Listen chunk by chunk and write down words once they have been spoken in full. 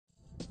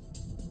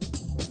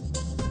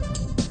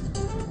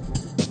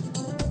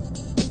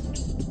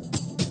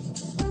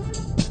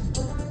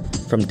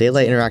From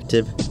Daylight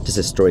Interactive, this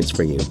is Stories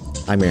for You.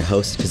 I'm your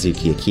host,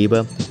 Kazuki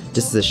Akiba.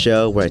 This is a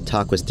show where I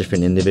talk with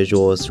different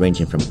individuals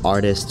ranging from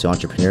artists to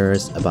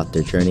entrepreneurs about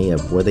their journey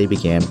of where they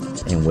began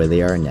and where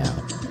they are now.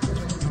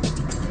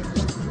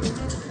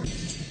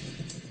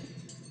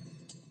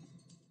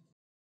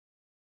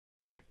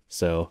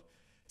 So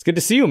it's good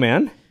to see you,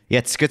 man. Yeah,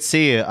 it's good to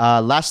see you.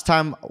 Last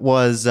time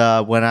was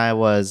when I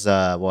was,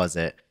 what was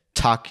it?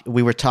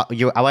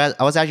 I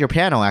was at your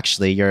panel,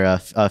 actually, your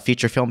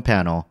feature film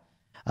panel.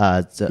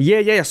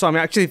 Yeah. So I'm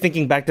actually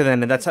thinking back to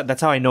then, and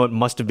that's how I know it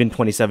must have been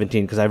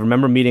 2017, because I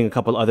remember meeting a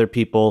couple other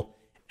people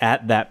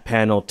at that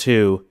panel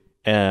too.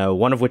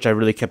 One of which I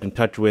really kept in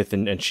touch with,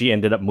 and she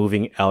ended up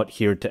moving out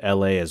here to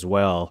LA as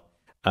well.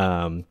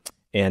 And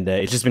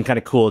it's just been kind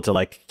of cool to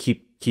like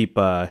keep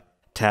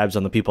tabs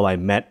on the people I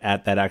met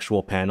at that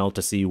actual panel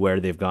to see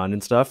where they've gone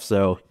and stuff.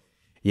 So,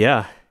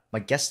 yeah. My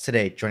guest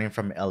today, joining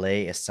from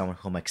LA, is someone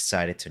whom I'm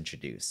excited to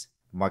introduce.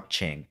 Mark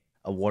Cheng,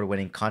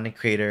 award-winning content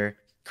creator,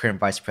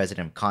 current vice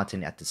president of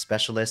content at The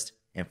Specialist,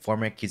 and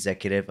former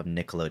executive of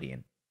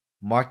Nickelodeon.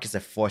 Mark is a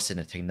force in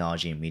the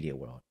technology and media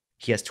world.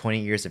 He has 20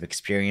 years of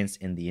experience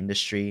in the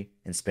industry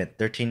and spent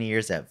 13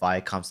 years at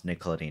Viacom's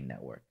Nickelodeon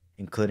network,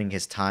 including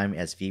his time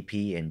as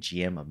VP and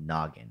GM of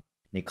Noggin,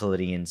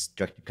 Nickelodeon's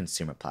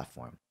direct-to-consumer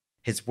platform.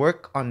 His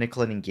work on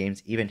Nickelodeon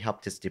games even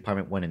helped his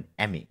department win an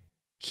Emmy.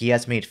 He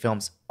has made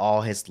films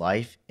all his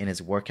life, and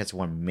his work has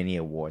won many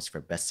awards for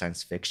Best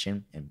Science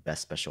Fiction and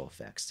Best Special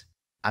Effects.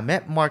 I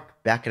met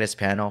Mark back at his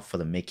panel for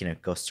the making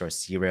of Ghost Story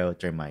Zero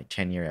during my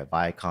tenure at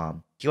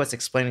Viacom. He was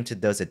explaining to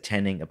those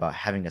attending about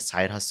having a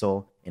side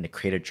hustle and the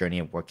creative journey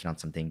of working on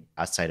something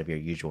outside of your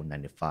usual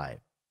 9 to 5.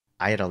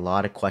 I had a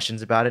lot of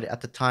questions about it at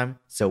the time,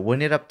 so we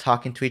ended up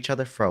talking to each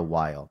other for a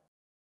while.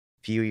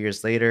 A few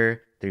years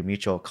later, through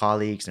mutual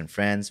colleagues and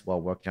friends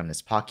while working on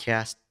this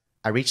podcast,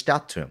 I reached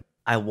out to him.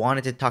 I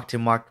wanted to talk to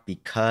Mark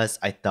because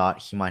I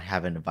thought he might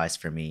have an advice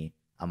for me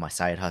on my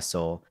side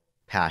hustle,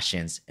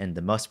 passions, and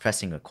the most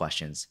pressing of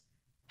questions.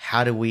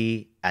 How do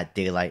we at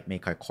Daylight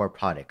make our core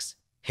products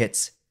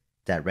hits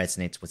that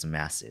resonates with the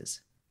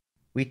masses?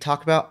 We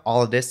talk about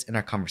all of this in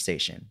our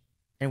conversation,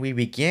 and we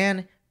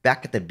began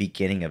back at the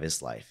beginning of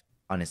his life,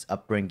 on his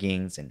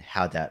upbringings and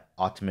how that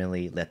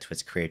ultimately led to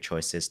his career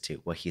choices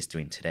to what he's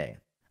doing today.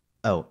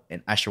 Oh,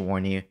 and I should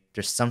warn you,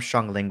 there's some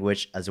strong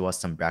language as well as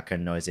some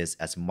background noises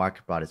as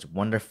Mark brought his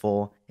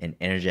wonderful and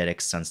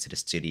energetic sons to the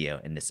studio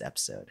in this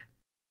episode.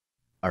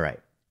 All right,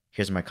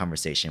 here's my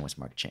conversation with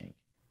Mark Cheng.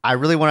 I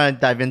really want to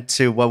dive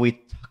into what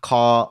we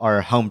call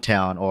our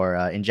hometown, or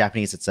in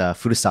Japanese, it's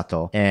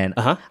furusato. And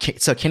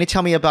so can you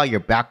tell me about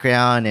your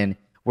background and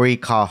where you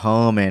call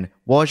home, and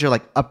what was your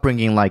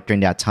upbringing like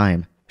during that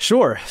time?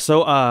 Sure.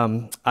 So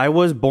I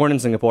was born in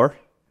Singapore.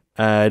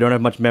 I don't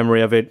have much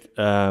memory of it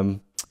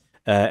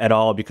at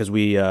all, because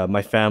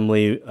my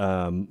family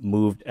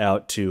moved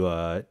out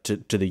to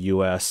the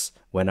U.S.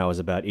 when I was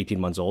about 18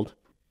 months old.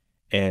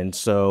 And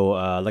so,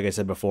 like I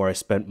said before, I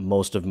spent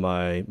most of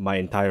my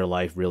entire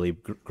life really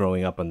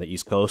growing up on the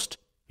East Coast.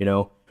 You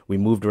know, we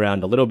moved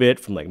around a little bit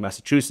from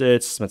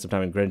Massachusetts, spent some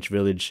time in Greenwich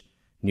Village,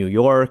 New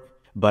York.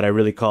 But I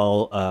really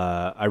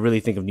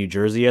think of New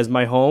Jersey as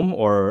my home,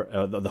 or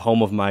the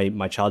home of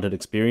my childhood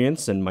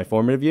experience and my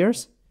formative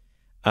years.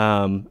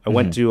 I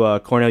went to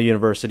Cornell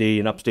University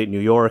in upstate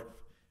New York.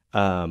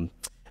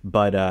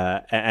 But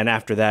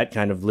after that,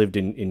 kind of lived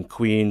in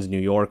Queens, New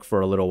York for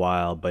a little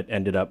while, but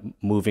ended up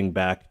moving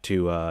back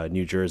to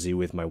New Jersey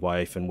with my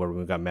wife, and where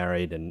we got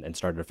married and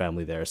started a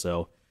family there.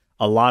 So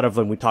a lot of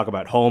when we talk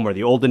about home or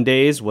the olden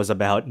days was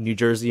about New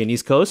Jersey and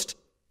East Coast.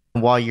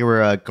 While you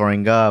were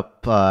growing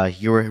up,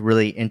 you were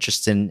really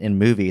interested in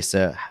movies.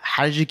 So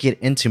how did you get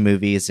into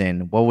movies,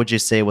 and what would you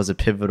say was a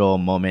pivotal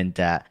moment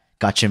that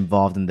got you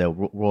involved in the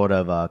world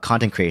of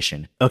content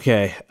creation?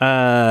 Okay.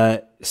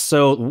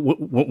 So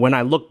when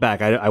I look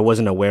back, I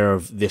wasn't aware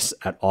of this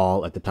at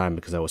all at the time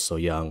because I was so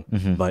young.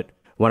 But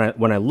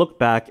when I look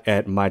back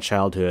at my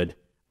childhood,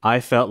 I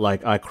felt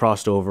like I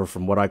crossed over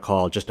from what I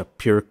call just a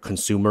pure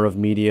consumer of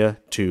media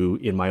to,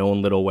 in my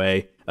own little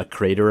way, a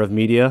creator of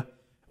media,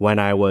 when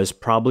I was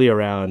probably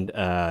around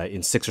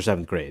in 6th or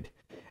 7th grade.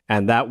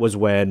 And that was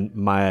when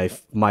my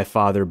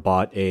father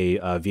bought a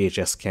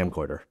VHS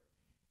camcorder.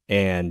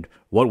 And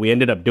what we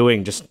ended up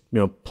doing, just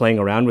playing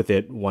around with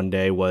it one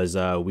day, was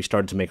we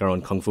started to make our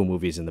own kung fu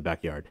movies in the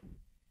backyard.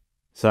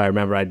 So I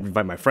remember I'd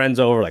invite my friends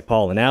over, like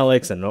Paul and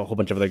Alex and a whole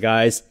bunch of other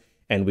guys,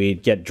 and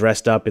we'd get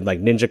dressed up in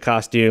ninja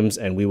costumes,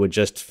 and we would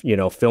just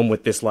film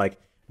with this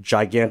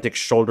gigantic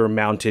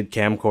shoulder-mounted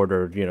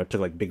camcorder.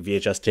 Took big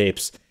VHS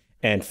tapes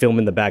and film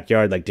in the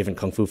backyard different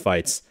kung fu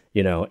fights.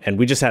 And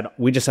we just had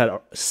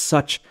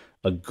such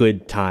a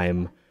good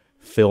time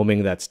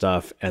filming that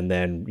stuff, and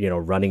then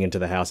running into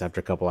the house after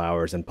a couple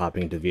hours and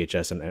popping into the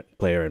VHS and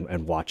player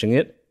and watching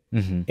it.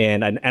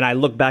 And I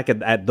look back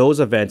at those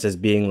events as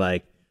being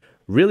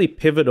really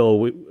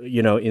pivotal,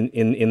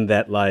 in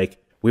that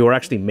we were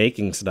actually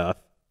making stuff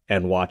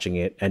and watching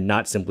it, and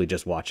not simply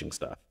just watching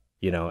stuff.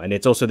 And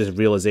it's also this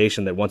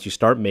realization that once you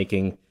start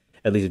making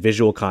at least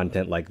visual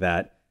content like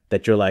that,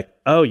 that you're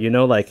oh,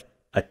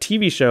 a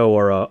TV show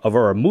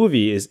or a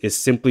movie is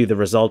simply the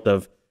result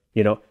of,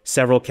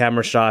 several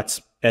camera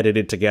shots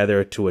edited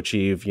together to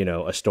achieve,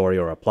 a story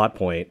or a plot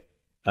point.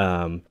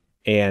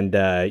 And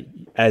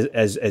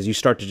as you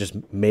start to just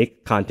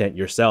make content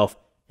yourself,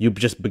 you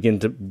just begin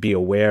to be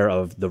aware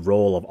of the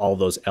role of all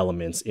those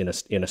elements in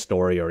a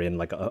story or in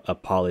like a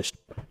polished,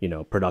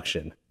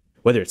 production.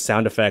 Whether it's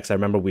sound effects, I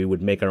remember we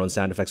would make our own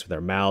sound effects with our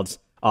mouths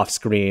off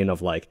screen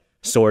of like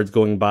swords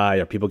going by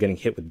or people getting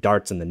hit with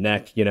darts in the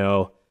neck,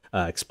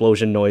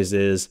 explosion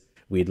noises.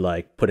 We'd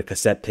like put a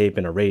cassette tape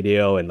in a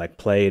radio and like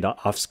play it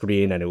off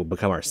screen, and it would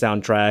become our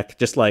soundtrack.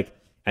 Just like,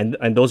 and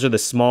those are the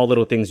small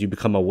little things you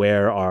become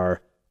aware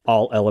are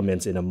all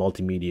elements in a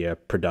multimedia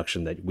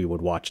production that we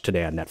would watch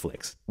today on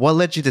Netflix. What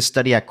led you to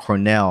study at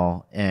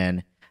Cornell,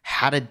 and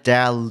how did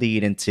that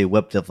lead into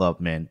web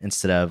development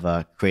instead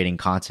of creating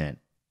content?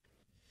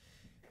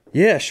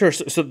 Yeah, sure.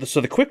 So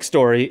the quick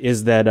story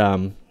is that,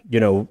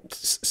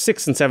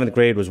 6th and 7th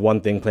grade was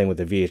one thing playing with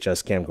the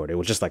VHS camcorder. It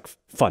was just like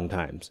fun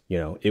times.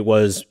 It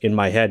was in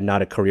my head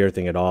not a career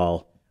thing at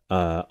all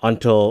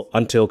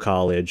until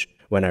college,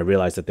 when I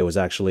realized that there was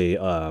actually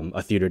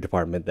a theater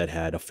department that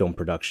had a film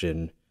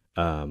production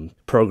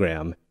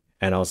program.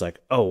 And I was like,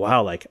 oh,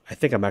 wow, like I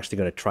think I'm actually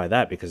going to try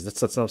that, because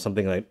that's not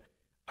something like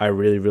I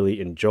really, really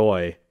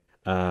enjoy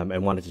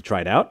and wanted to try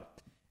it out.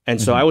 And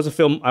so I was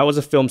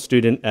a film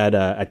student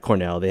at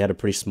Cornell. They had a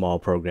pretty small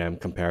program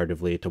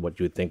comparatively to what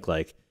you would think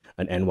like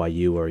an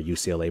NYU or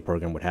UCLA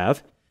program would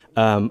have.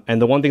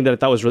 And the one thing that I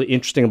thought was really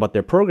interesting about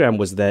their program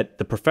was that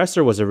the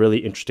professor was a really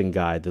interesting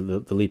guy,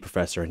 the lead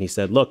professor. And he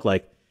said, look,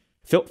 like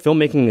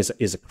filmmaking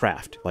is a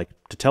craft. Like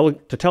to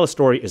tell a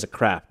story is a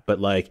craft, but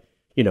like,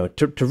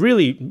 to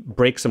really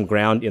break some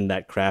ground in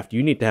that craft,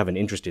 you need to have an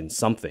interest in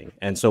something.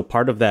 And so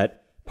part of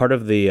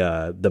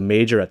the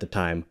major at the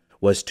time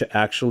was to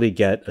actually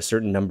get a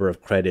certain number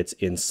of credits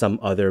in some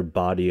other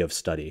body of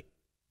study.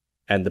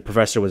 And the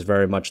professor was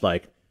very much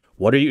like,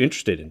 what are you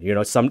interested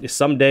in?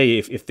 Someday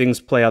if things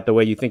play out the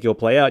way you think you'll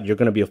play out, you're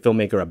going to be a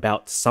filmmaker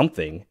about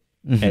something,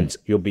 and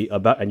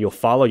you'll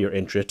follow your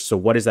interest. So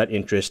what is that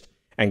interest?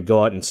 And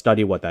go out and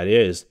study what that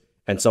is.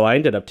 And so I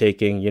ended up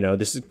taking,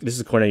 this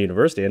is Cornell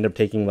University. I ended up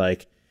taking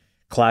like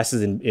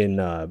classes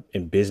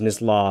in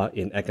business law,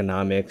 in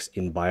economics,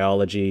 in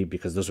biology,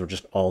 because those were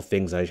just all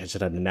things I just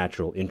had a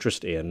natural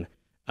interest in.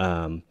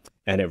 And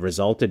it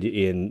resulted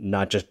in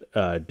not just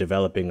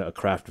developing a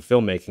craft of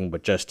filmmaking,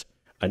 but just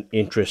an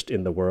interest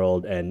in the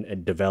world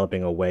and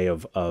developing a way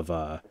of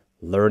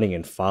learning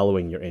and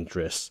following your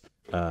interests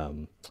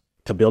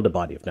to build a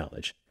body of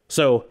knowledge.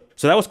 So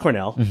that was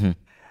Cornell.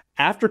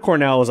 After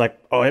Cornell, I was like,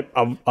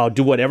 oh, I'll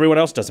do what everyone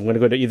else does. I'm going to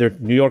go to either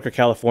New York or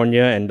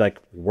California and like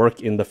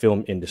work in the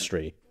film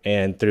industry.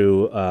 And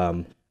through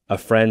a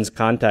friend's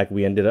contact,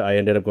 I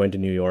ended up going to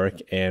New York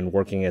and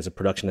working as a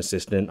production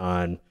assistant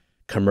on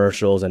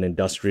commercials and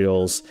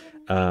industrials.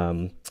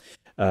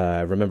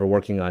 I remember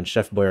working on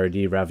Chef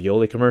Boyardee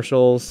ravioli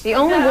commercials. The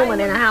only woman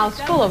in a house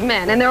full of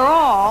men, and they're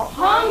all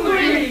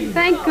hungry.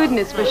 Thank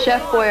goodness for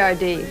Chef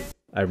Boyardee.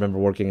 I remember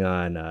working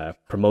on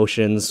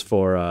promos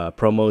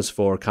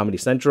for Comedy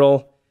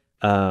Central,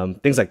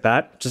 things like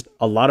that. Just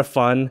a lot of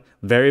fun,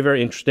 very,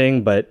 very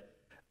interesting. But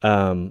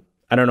I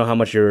don't know how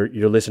much your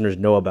listeners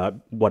know about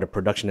what a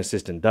production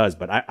assistant does,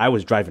 but I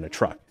was driving a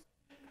truck.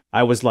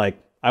 I was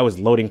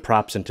loading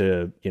props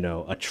into,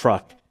 a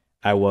truck.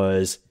 I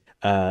was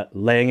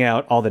laying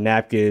out all the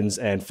napkins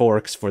and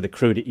forks for the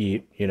crew to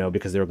eat,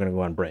 because they were going to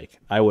go on break.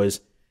 I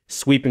was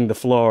sweeping the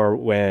floor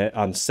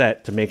on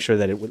set to make sure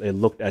that it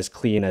looked as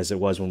clean as it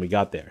was when we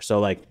got there.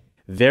 So like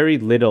very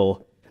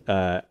little,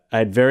 I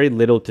had very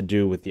little to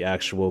do with the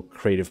actual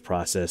creative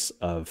process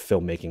of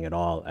filmmaking at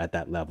all at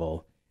that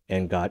level,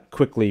 and got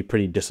quickly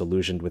pretty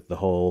disillusioned with the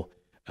whole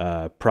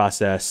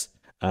process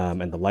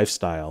and the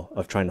lifestyle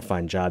of trying to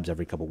find jobs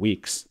every couple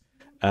weeks.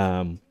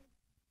 And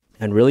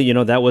really,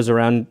 that was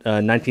around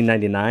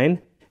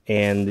 1999.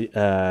 And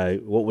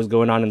what was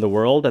going on in the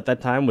world at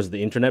that time was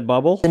the internet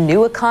bubble. The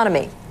new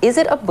economy. Is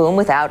it a boom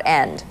without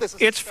end?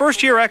 It's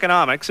first-year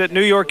economics at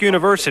New York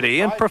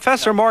University, and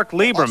Professor Mark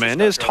Lieberman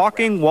is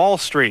talking Wall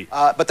Street.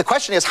 But the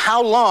question is,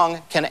 how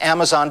long can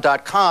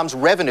Amazon.com's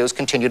revenues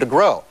continue to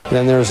grow?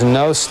 Then there's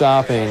no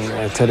stopping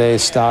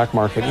today's stock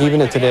market,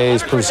 even at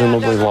today's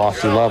presumably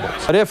lofty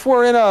levels. But if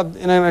we're in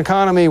an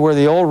economy where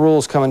the old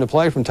rules come into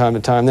play from time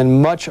to time,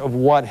 then much of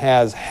what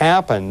has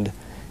happened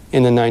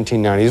in the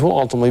 1990s will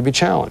ultimately be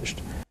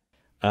challenged.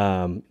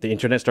 The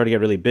internet started to get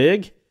really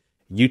big.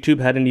 YouTube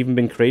hadn't even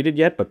been created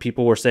yet, but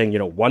people were saying,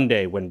 one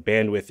day when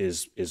bandwidth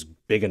is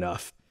big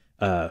enough,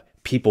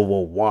 people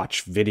will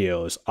watch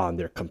videos on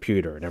their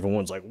computer, and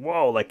everyone's like,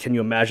 "Whoa! Like, can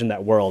you imagine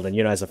that world?" And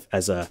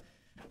as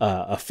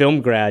a film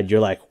grad, you're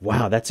like,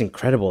 "Wow, that's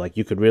incredible! Like,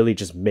 you could really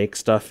just make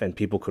stuff, and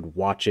people could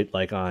watch it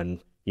like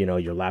on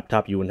your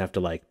laptop. You wouldn't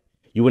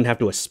have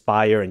to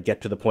aspire and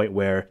get to the point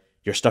where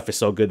your stuff is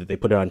so good that they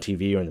put it on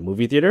TV or in the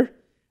movie theater."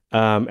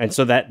 And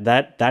so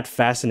that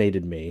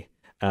fascinated me,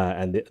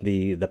 and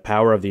the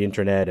power of the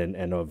internet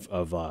and of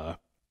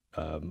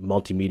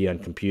multimedia on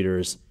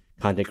computers,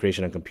 content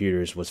creation on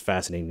computers was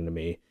fascinating to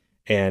me.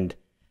 And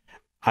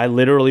I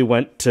literally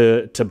went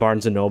to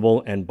Barnes and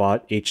Noble and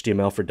bought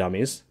HTML for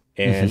Dummies,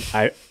 and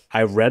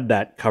I read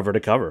that cover to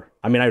cover.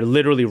 I mean, I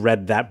literally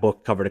read that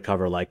book cover to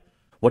cover. Like,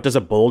 what does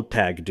a bold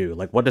tag do?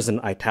 Like, what does an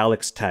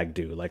italics tag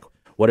do? Like,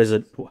 what is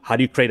it? How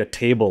do you create a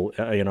table,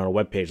 on a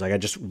web page?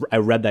 Like, I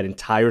read that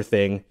entire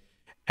thing,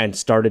 and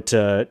started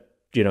to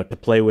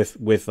play with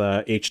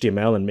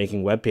HTML and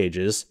making web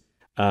pages,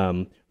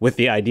 with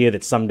the idea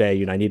that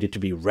someday I needed to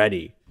be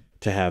ready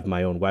to have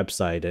my own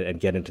website and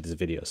get into this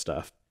video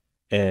stuff.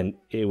 And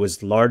it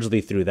was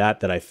largely through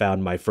that I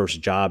found my first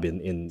job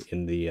in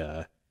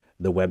the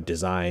web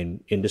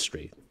design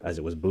industry as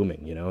it was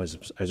booming, as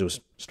it was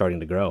starting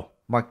to grow.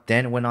 Mark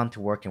then went on to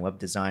work in web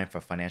design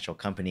for financial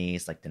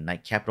companies like the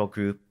Knight Capital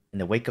Group in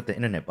the wake of the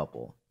internet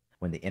bubble,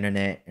 when the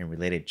internet and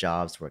related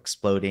jobs were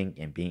exploding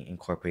and being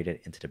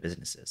incorporated into the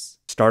businesses.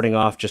 Starting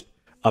off just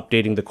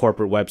updating the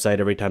corporate website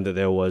every time that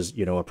there was,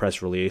 a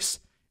press release.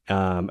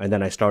 And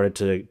then I started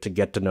to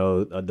get to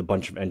know the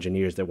bunch of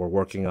engineers that were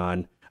working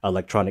on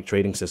electronic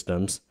trading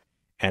systems.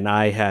 And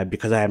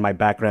because I had my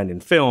background in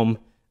film,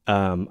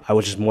 I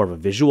was just more of a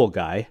visual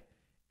guy,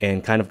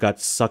 and kind of got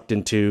sucked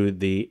into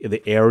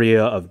the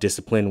area of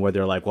discipline where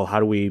they're like, well, how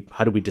do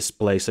we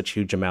display such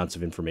huge amounts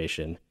of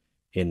information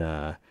in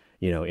a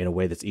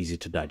way that's easy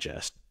to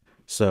digest?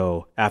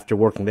 So after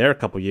working there a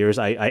couple of years,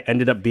 I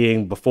ended up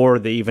being, before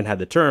they even had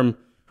the term,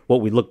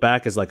 what we look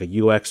back as like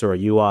a UX or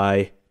a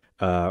UI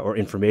or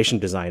information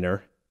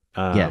designer.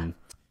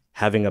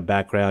 Having a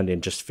background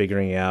in just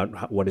figuring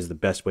out what is the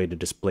best way to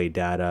display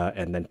data,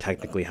 and then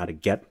technically how to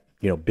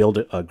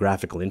build a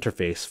graphical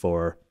interface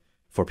for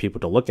people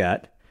to look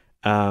at.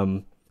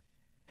 And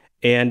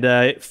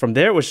from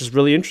there, it was just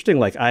really interesting.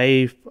 Like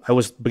I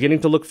was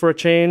beginning to look for a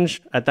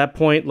change at that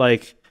point.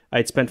 Like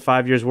I'd spent 4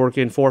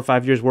 or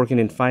 5 years working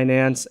in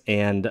finance,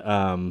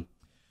 and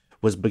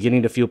was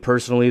beginning to feel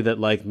personally that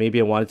like maybe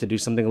I wanted to do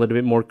something a little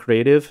bit more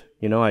creative.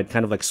 I'd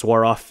kind of like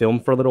swore off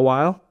film for a little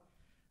while.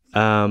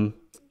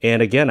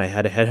 And again, I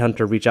had a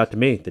headhunter reach out to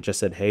me that just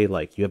said, hey,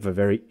 like you have a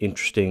very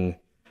interesting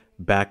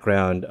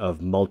background of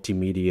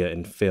multimedia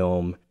and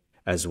film,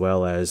 as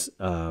well as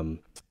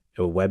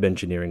web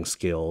engineering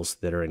skills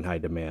that are in high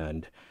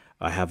demand.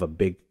 I have a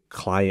big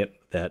client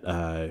that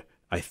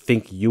I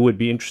think you would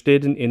be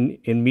interested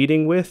in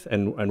meeting with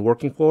and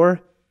working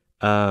for,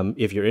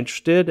 if you're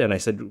interested. And I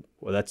said,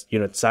 well, that's,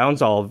 it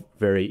sounds all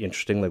very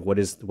interesting. Like, what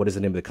is the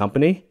name of the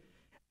company?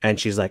 And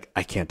she's like,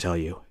 I can't tell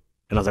you.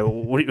 And I was like,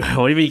 well, what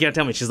do you mean you can't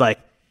tell me? She's like,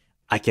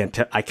 I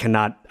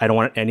don't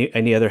want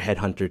any other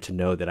headhunter to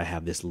know that I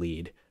have this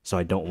lead. So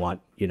I don't want,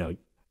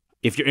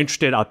 if you're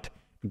interested, I'll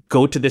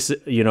go to this,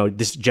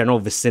 this general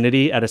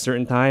vicinity at a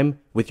certain time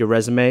with your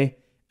resume.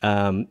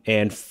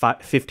 And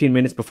 15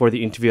 minutes before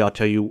the interview, I'll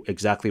tell you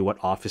exactly what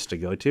office to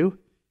go to.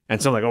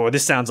 And so I'm like, oh,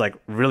 this sounds like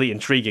really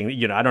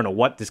intriguing. I don't know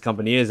what this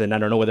company is, and I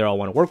don't know whether I'll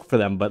want to work for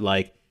them, but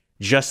like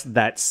just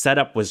that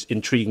setup was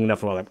intriguing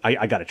enough. Where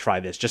I got to try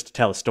this just to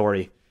tell a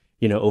story,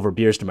 over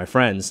beers to my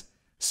friends.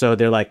 So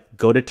they're like,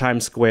 go to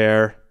Times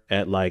Square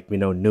at like,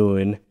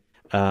 noon.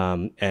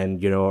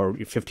 And, or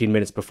 15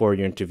 minutes before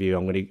your interview,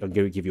 I'm going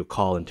to give you a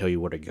call and tell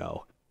you where to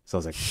go. So I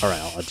was like, all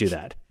right, I'll do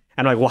that.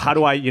 And I'm like, well, how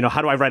do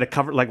I write a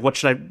cover? Like, what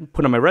should I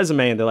put on my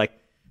resume? And they're like,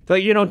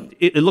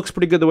 it looks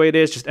pretty good the way it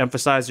is. Just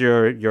emphasize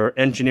your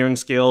engineering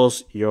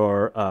skills,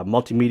 your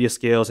multimedia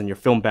skills, and your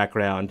film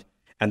background,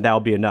 and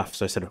that'll be enough.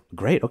 So I said,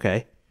 great,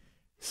 okay.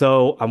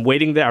 So I'm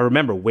waiting there. I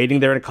remember waiting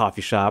there in a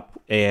coffee shop,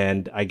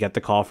 and I get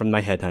the call from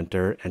my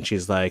headhunter, and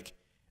she's like,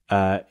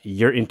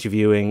 you're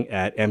interviewing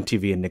at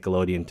MTV and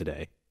Nickelodeon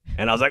today.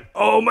 And I was like,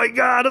 oh my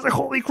God. I was like,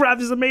 holy crap,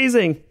 this is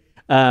amazing.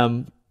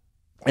 And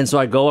so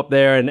I go up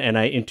there and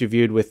I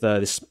interviewed with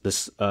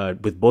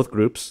with both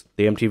groups,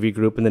 the MTV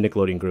group and the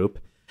Nickelodeon group.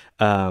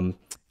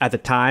 At the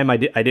time, I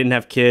didn't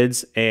have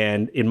kids,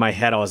 and in my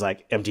head, I was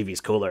like,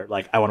 MTV's cooler.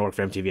 Like, I want to work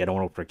for MTV. I don't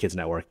want to work for a kids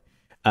network.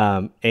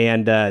 And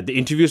the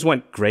interviews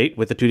went great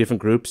with the two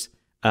different groups.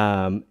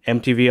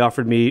 MTV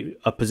offered me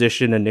a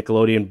position, and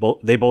Nickelodeon,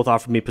 they both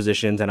offered me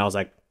positions, and I was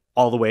like,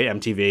 all the way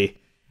MTV.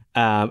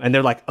 And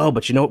they're like, oh,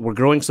 but we're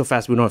growing so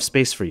fast, we don't have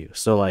space for you.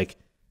 So like,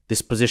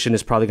 this position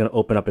is probably going to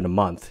open up in a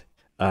month.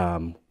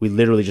 We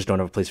literally just don't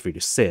have a place for you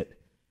to sit.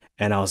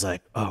 And I was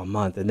like, oh, a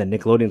month. And then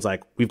Nickelodeon's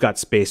like, we've got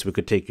space. We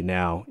could take you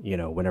now,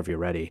 whenever you're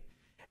ready.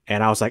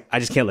 And I was like, I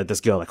just can't let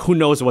this go. Like, who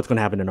knows what's going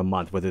to happen in a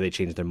month, whether they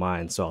change their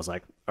mind. So I was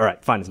like, all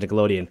right, fine, it's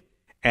Nickelodeon.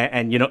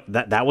 And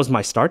that was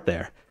my start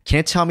there. Can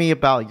you tell me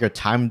about your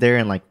time there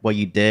and like what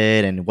you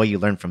did and what you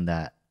learned from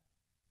that?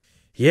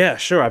 Yeah,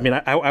 sure. I mean,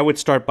 I would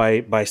start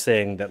by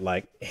saying that,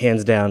 like,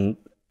 hands down,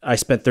 I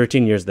spent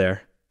 13 years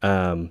there.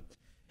 And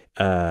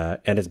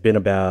it's been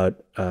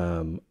about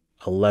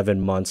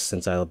 11 months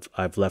since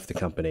I've left the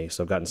company.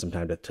 So I've gotten some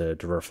time to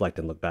reflect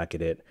and look back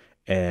at it.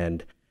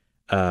 And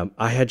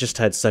I had just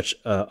had such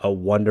a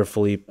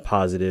wonderfully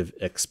positive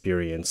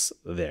experience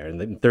there.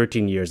 And in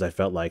 13 years, I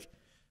felt like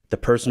the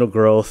personal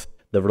growth,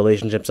 the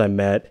relationships I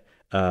met,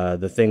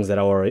 the things that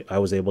I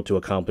was able to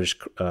accomplish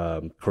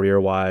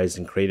career-wise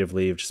and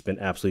creatively have just been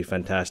absolutely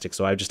fantastic.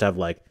 So I just have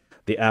like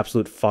the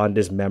absolute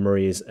fondest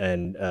memories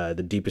and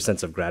the deepest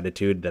sense of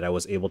gratitude that I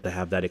was able to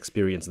have that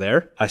experience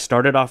there. I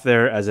started off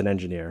there as an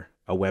engineer,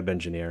 a web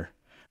engineer,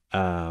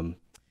 and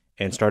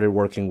started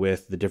working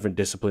with the different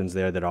disciplines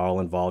there that are all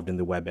involved in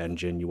the web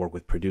engine. You work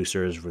with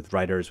producers, with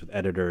writers, with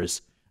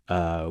editors,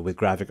 with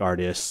graphic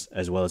artists,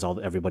 as well as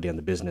everybody on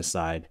the business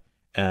side.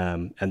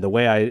 And the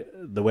way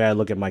I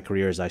look at my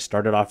career is I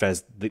started off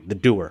as the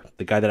doer,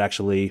 the guy that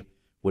actually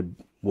would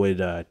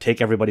take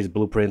everybody's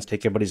blueprints,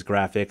 take everybody's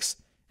graphics,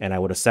 and I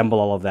would assemble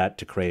all of that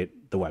to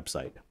create the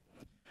website.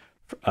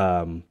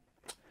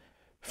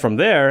 From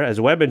there, as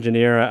a web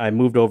engineer, I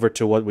moved over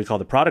to what we call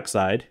the product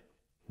side,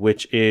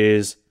 which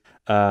is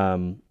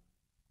kind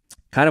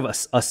of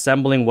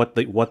assembling what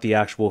the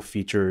actual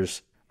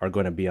features are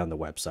going to be on the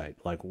website.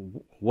 Like,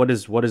 what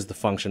is the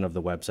function of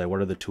the website?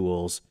 What are the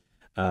tools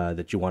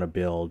that you want to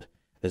build?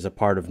 There's a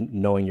part of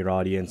knowing your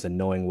audience and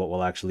knowing what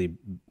will actually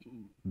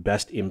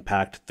best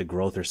impact the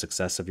growth or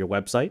success of your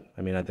website.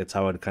 I mean, that's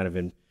how I'd kind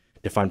of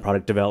define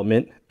product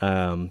development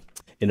in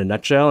a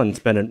nutshell, and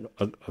spent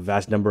a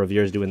vast number of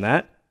years doing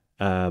that.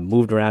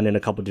 Moved around in a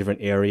couple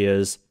different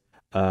areas.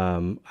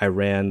 I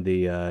ran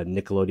the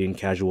Nickelodeon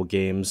casual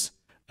games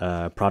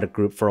product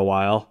group for a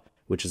while,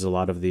 which is a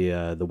lot of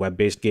the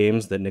web-based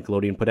games that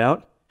Nickelodeon put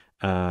out.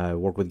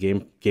 Worked with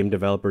game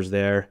developers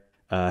there.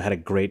 Had a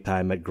great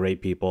time, met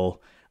great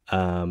people,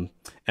 and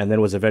then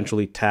was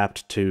eventually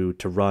tapped to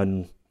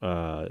run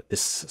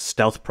this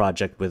stealth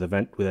project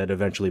that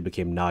eventually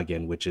became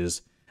Noggin, which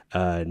is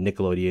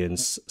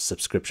Nickelodeon's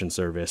subscription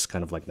service,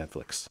 kind of like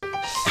Netflix.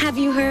 Have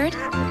you heard?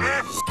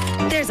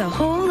 There's a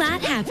whole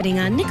lot happening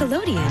on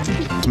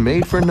Nickelodeon. It's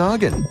made for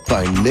Noggin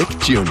by Nick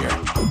Jr.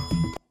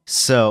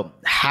 So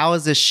how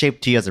has this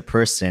shaped you as a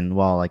person?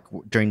 Well, like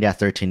during that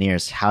 13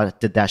 years, how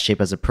did that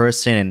shape as a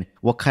person, and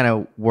what kind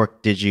of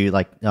work did you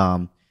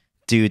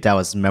do that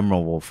was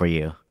memorable for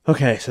you?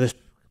 Okay, so there's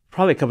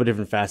probably a couple of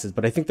different facets,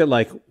 but I think that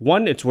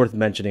one, it's worth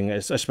mentioning,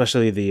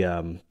 especially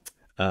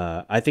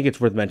I think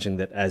it's worth mentioning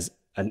that as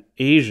an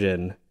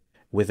Asian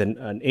with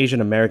an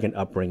Asian American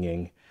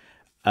upbringing,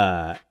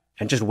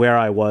 and just where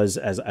I was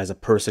as a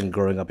person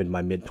growing up in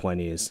my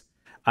mid-20s,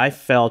 I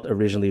felt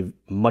originally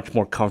much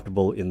more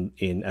comfortable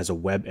in as a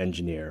web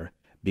engineer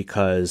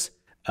because,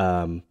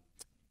 in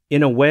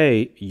a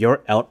way,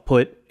 your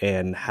output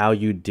and how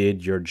you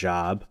did your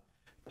job,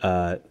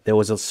 there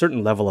was a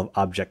certain level of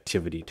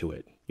objectivity to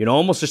it. You know,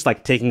 almost just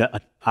like taking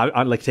a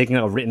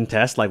written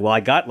test. Like, well, I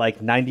got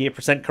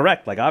 98%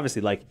 correct. Like,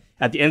 obviously,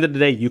 at the end of the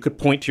day, you could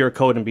point to your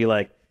code and be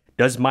like,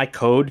 does my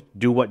code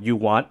do what you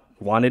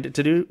wanted it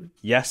to do?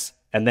 Yes.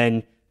 And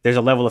then there's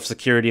a level of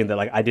security in that,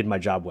 I did my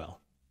job well.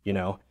 You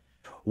know,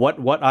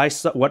 when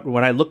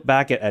I look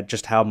back at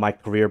just how my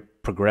career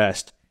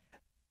progressed,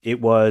 it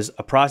was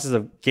a process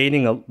of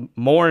gaining a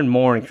more and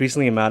more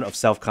increasingly amount of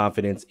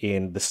self-confidence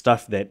in the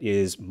stuff that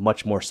is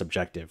much more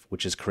subjective,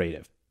 which is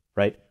creative,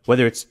 right?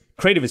 Whether it's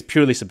creative is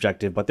purely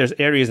subjective, but there's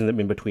areas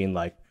in between,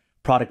 like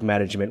product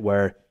management,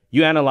 where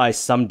you analyze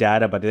some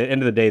data, but at the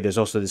end of the day, there's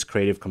also this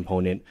creative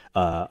component,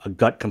 a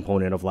gut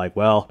component of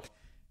well,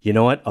 you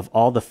know what? Of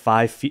all the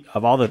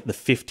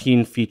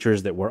 15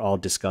 features that we're all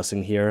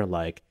discussing here,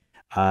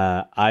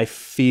 I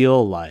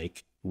feel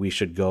like we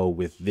should go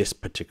with this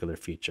particular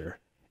feature.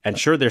 And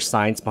sure, there's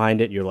science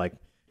behind it. You're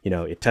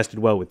it tested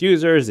well with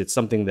users. It's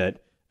something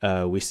that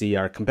we see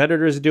our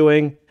competitors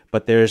doing,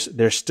 but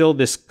there's still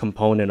this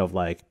component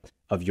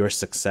of your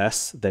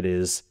success that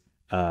is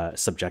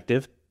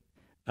subjective.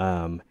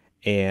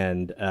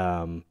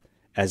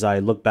 As I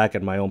look back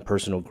at my own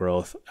personal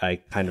growth, I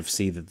kind of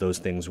see that those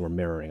things were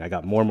mirroring. I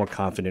got more and more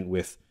confident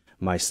with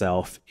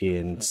myself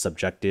in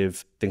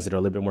subjective things that are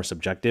a little bit more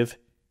subjective.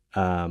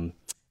 That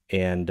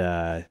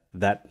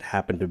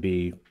happened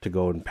to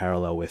go in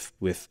parallel with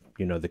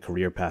the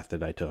career path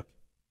that I took.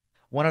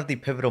 One of the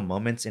pivotal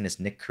moments in his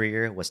Nick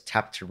career was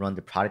tapped to run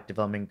the product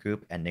development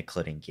group at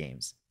Nickelodeon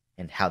Games,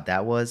 and how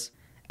that was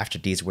after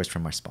these words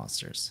from our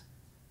sponsors.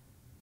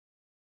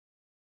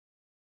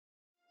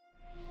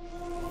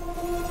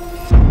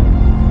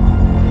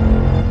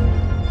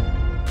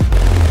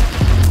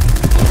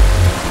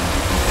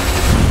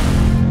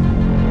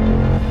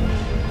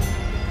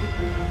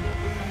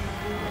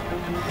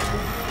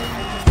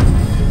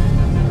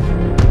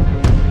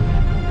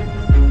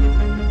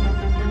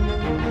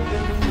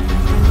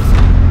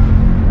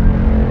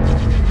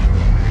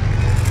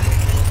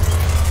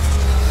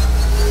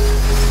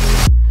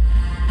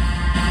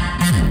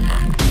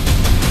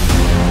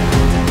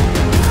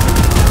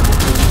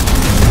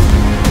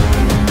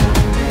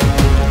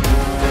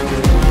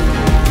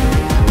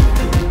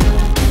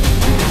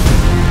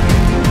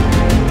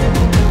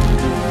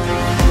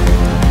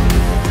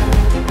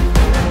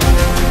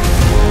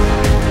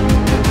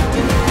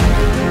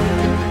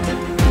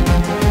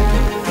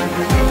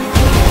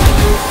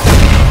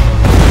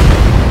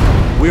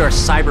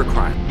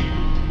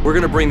 Cybercrime. We're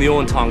gonna bring the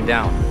Olentong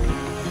down.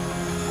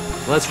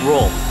 Let's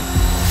roll.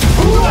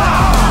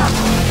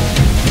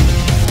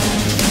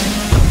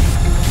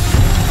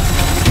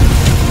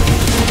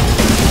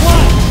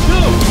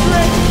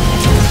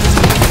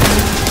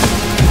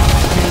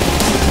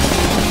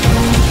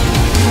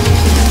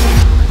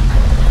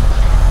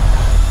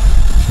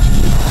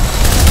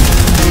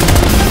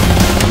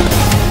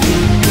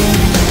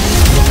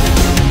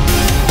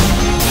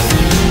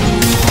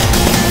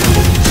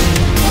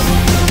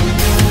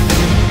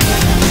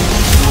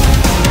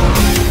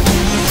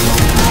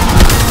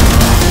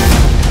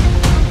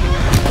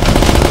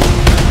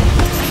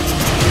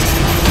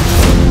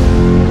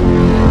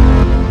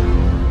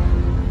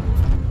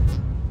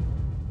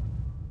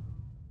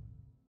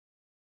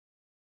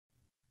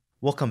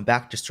 Welcome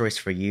back to Stories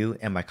for You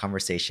and my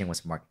conversation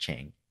with Mark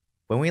Cheng.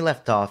 When we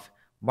left off,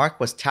 Mark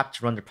was tapped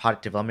to run the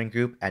product development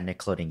group at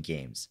Nickelodeon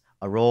Games,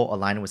 a role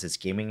aligned with his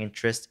gaming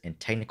interests and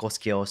technical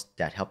skills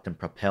that helped him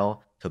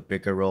propel to a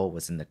bigger role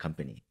within the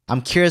company.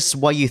 I'm curious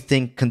what you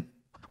think,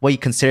 what you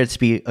consider to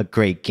be a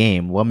great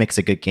game. What makes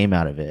a good game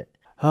out of it?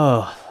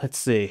 Oh, let's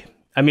see.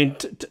 I mean,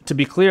 to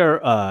be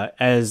clear,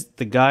 as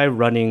the guy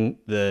running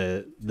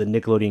the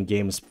Nickelodeon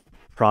Games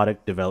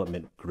product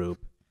development group,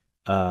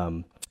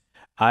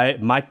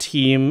 my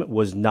team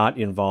was not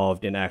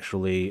involved in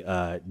actually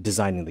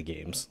designing the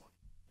games.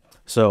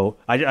 So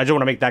I just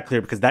want to make that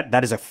clear because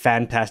that is a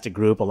fantastic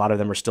group. A lot of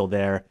them are still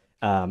there,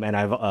 and I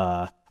have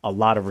a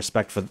lot of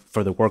respect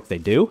for the work they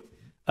do.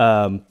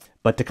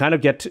 But to kind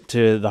of get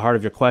to the heart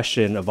of your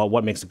question about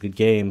what makes a good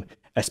game,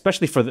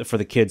 especially for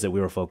the kids that we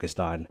were focused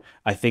on,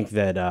 I think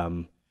that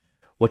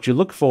what you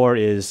look for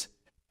is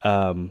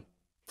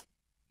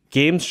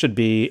games should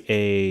be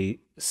a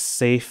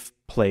safe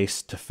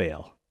place to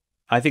fail.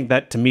 I think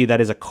that, to me, that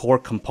is a core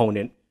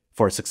component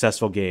for a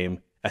successful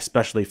game,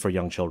 especially for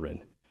young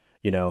children.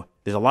 You know,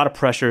 there's a lot of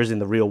pressures in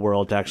the real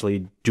world to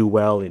actually do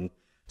well in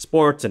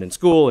sports and in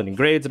school and in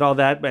grades and all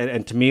that.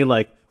 And to me,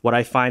 like, what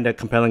I find a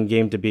compelling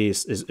game to be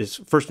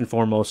is first and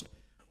foremost,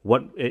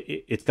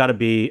 it's got to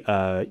be,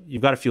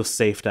 you've got to feel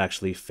safe to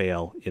actually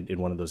fail in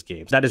one of those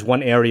games. That is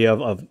one area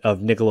of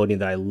Nickelodeon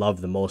that I love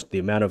the most. The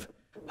amount of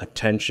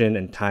attention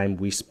and time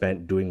we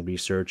spent doing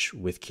research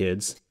with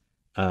kids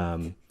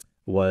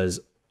was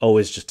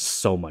always just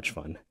so much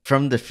fun.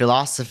 From the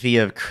philosophy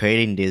of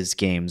creating these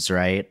games,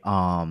 right?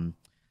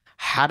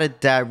 How did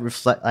that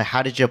reflect? Like,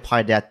 how did you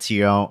apply that to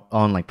your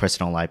own like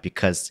personal life?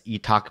 Because you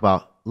talk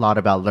a lot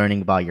about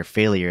learning about your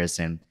failures,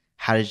 and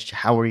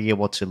how were you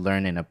able to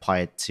learn and apply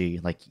it to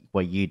like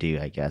what you do?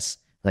 I guess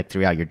like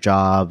throughout your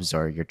jobs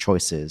or your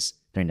choices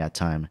during that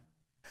time.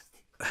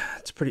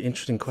 That's a pretty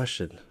interesting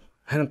question.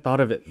 I hadn't thought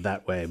of it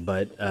that way,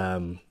 but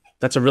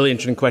that's a really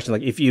interesting question.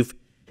 Like,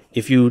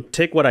 if you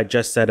take what I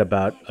just said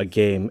about a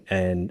game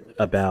and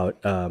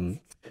about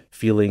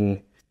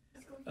feeling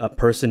a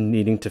person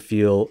needing to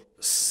feel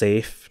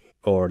safe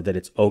or that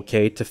it's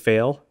okay to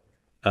fail,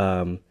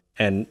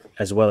 and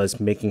as well as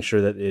making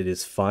sure that it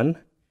is fun,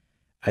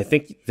 I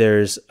think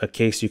there's a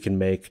case you can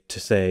make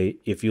to say,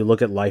 if you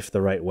look at life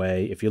the right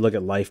way, if you look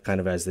at life kind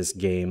of as this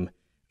game,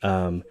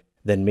 then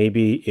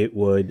maybe it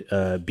would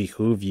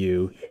behoove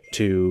you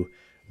to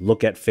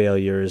look at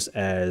failures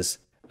as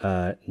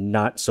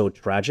not so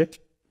tragic,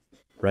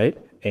 right?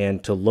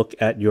 And to look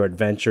at your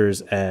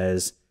adventures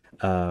as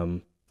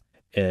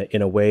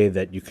in a way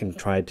that you can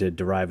try to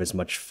derive as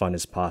much fun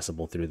as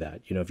possible through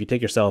that. You know, if you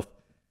take yourself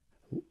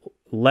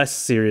less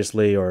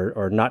seriously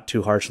or not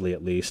too harshly,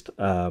 at least,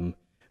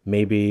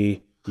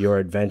 maybe your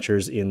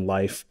adventures in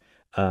life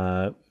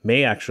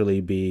may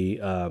actually be,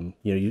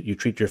 you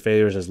treat your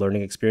failures as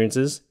learning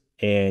experiences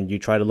and you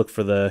try to look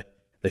for the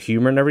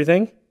humor and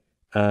everything.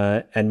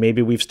 And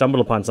maybe we've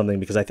stumbled upon something,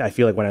 because I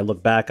feel like when I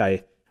look back,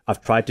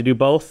 I've tried to do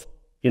both.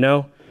 You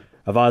know,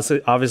 I've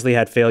obviously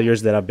had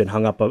failures that I've been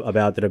hung up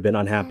about, that I've been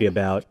unhappy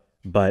about,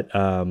 but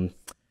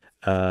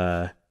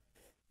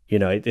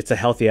it's a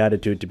healthy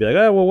attitude to be like,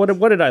 oh, well,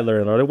 what did I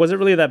learn? Or was it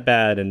really that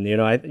bad? And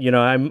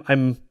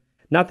I'm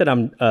not that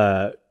I'm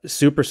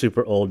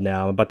super old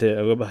now. I'm about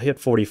to hit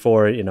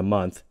 44 in a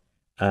month,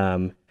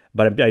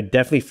 but I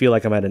definitely feel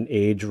like I'm at an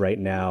age right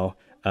now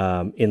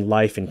in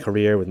life and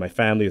career, with my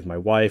family, with my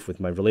wife, with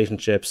my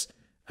relationships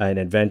and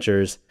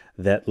adventures,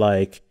 that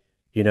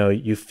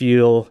you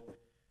feel.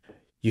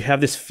 You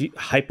have this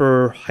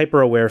hyper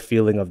aware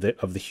feeling of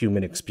the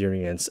human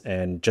experience,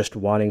 and just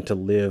wanting to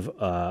live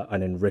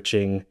an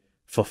enriching,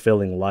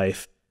 fulfilling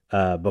life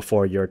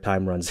before your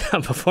time runs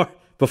out,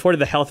 before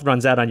the health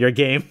runs out on your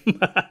game,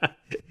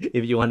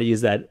 if you want to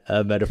use that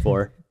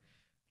metaphor.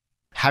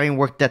 Having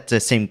worked at the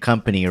same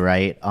company,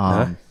 right?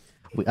 I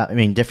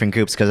mean, different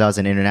groups, because I was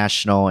in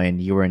international and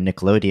you were in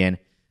Nickelodeon.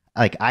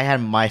 Like, I had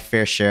my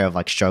fair share of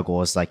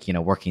struggles,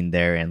 working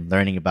there and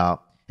learning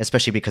about,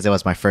 especially because it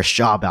was my first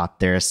job out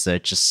there. So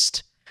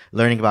just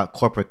learning about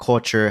corporate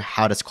culture,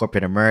 how does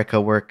corporate America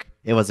work?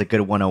 It was a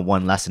good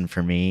 101 lesson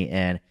for me.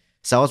 And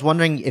so I was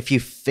wondering if you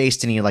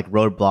faced any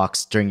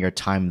roadblocks during your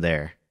time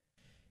there.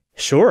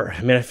 Sure.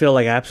 I mean, I feel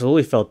like I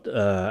absolutely felt,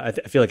 I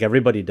feel like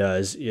everybody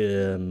does.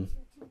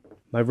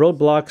 My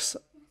roadblocks,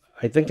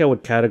 I think I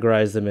would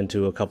categorize them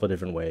into a couple of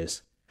different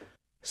ways.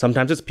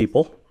 Sometimes it's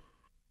people,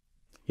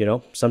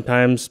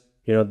 sometimes,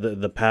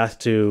 the path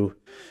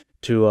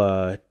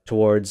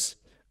towards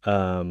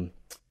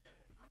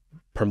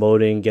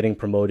getting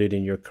promoted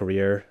in your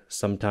career.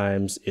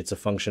 Sometimes it's a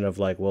function of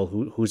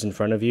who's in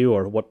front of you,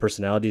 or what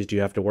personalities do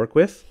you have to work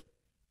with.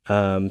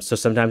 So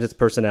sometimes it's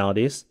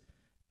personalities.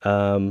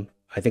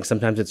 I think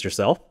sometimes it's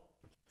yourself.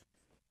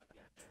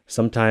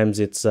 Sometimes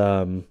it's,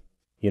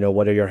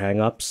 what are your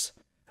hangups?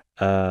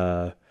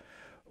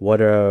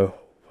 What are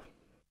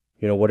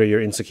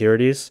your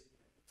insecurities?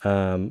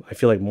 I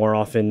feel like more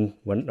often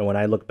when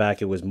I look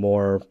back, it was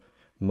more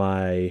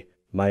my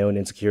own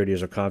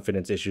insecurities or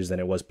confidence issues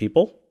than it was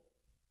people.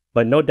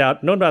 But no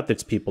doubt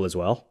it's people as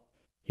well.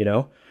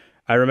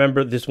 I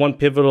remember this one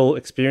pivotal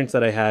experience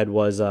that I had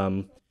was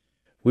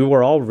we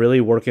were all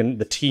really working,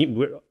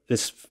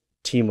 this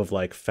team of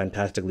like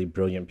fantastically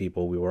brilliant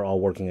people, we were all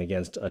working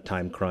against a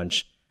time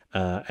crunch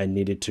and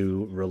needed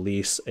to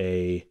release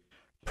a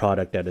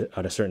product at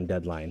a certain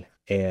deadline.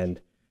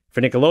 And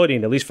for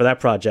Nickelodeon, at least for that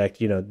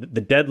project, you know,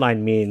 the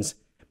deadline means,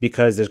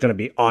 because there's going to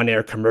be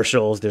on-air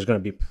commercials, there's going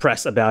to be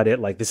press about it.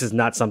 Like, this is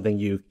not something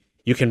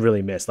you can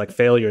really miss. Like,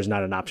 failure is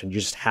not an option. You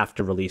just have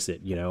to release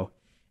it, you know?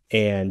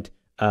 And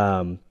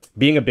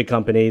being a big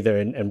company there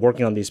and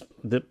working on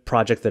the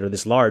projects that are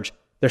this large,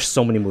 there's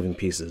so many moving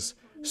pieces.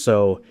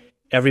 So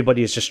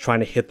everybody is just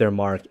trying to hit their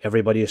mark.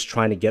 Everybody is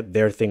trying to get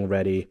their thing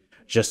ready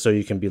just so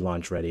you can be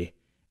launch ready.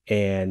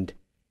 And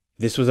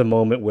this was a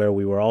moment where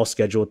we were all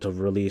scheduled to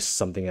release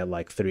something at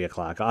like 3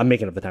 o'clock. I'm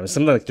making up the time. It's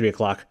something like 3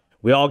 o'clock.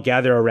 We all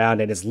gather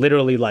around and it's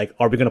literally like,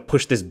 are we going to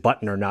push this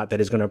button or not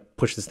that is going to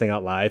push this thing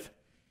out live?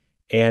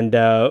 And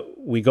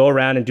we go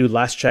around and do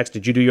last checks.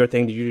 Did you do your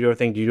thing? Did you do your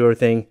thing? Did you do your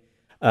thing?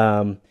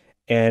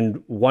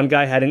 And one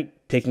guy hadn't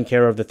taken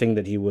care of the thing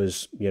that he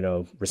was, you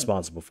know,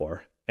 responsible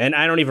for. And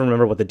I don't even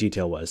remember what the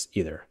detail was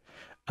either.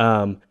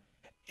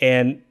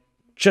 And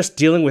just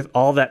dealing with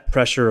all that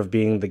pressure of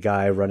being the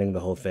guy running the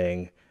whole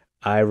thing,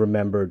 I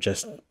remember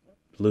just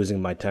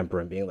losing my temper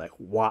and being like,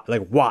 why?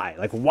 Like, why?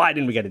 Like, why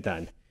didn't we get it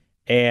done?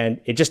 And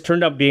it just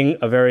turned out being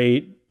a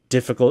very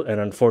difficult and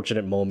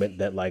unfortunate moment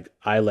that, like,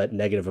 I let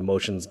negative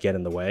emotions get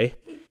in the way.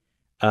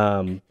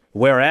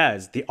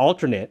 Whereas the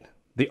alternate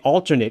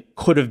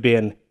could have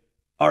been,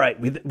 all right,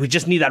 we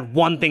just need that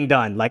one thing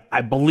done. Like,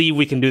 I believe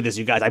we can do this,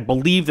 you guys. I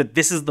believe that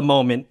this is the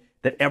moment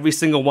that every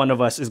single one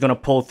of us is going to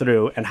pull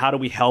through. And how do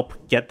we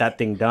help get that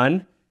thing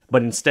done?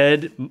 But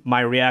instead,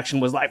 my reaction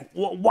was like,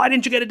 well, why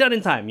didn't you get it done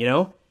in time, you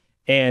know?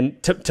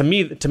 And to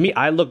me,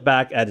 I look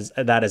back at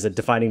that as a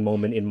defining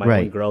moment in my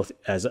own growth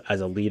as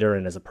a leader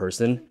and as a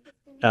person.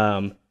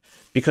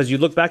 Because you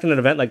look back at an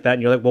event like that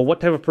and you're like, well, what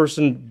type of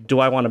person do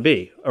I want to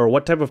be? Or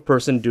what type of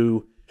person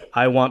do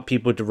I want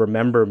people to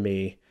remember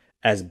me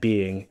as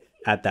being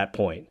at that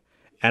point?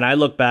 And I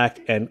look back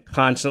and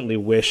constantly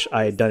wish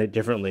I had done it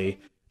differently,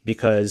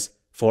 because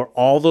for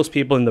all those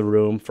people in the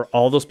room, for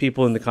all those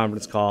people in the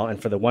conference call, and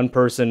for the one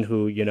person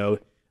who, you know,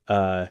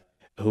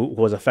 who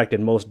was affected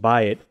most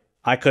by it,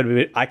 I could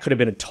have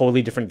been a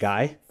totally different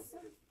guy.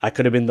 I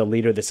could have been the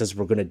leader that says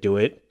we're going to do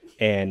it,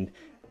 and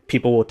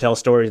people will tell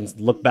stories and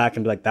look back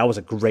and be like, that was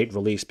a great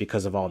release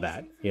because of all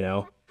that, you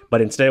know?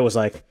 But instead it was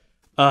like,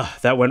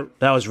 that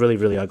was really,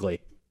 really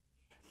ugly.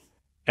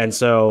 And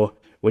so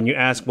when you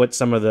ask what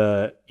some of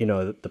the, you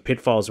know, the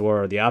pitfalls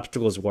were, or the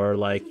obstacles were,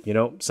 like, you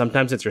know,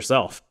 sometimes it's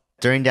yourself.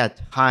 During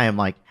that time,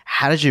 like,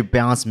 how did you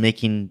balance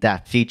making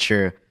that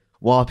feature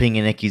while being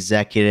an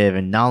executive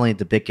and not only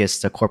the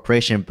biggest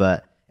corporation,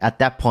 but at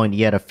that point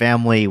you had a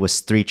family with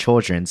 3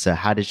 children. So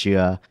how did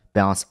you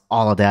balance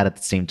all of that at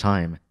the same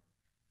time?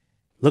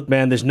 Look,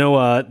 man, there's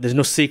no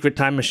secret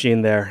time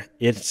machine there.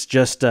 It's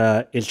just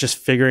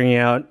figuring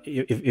out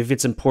if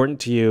it's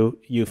important to you,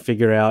 you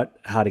figure out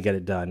how to get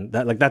it done.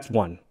 That's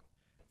one.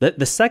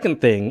 The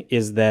second thing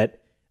is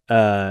that,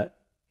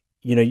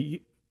 you know,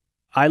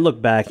 I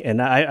look back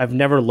and I've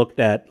never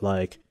looked at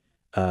like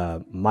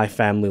my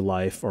family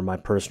life or my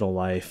personal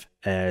life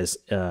as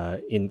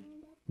in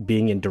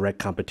being in direct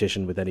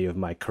competition with any of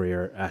my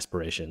career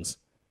aspirations.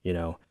 You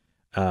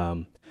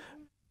know,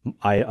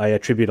 I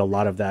attribute a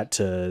lot of that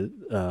to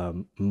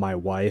my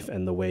wife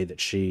and the way that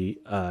she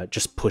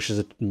just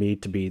pushes me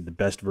to be the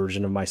best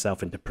version of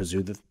myself and to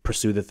pursue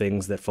the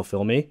things that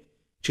fulfill me.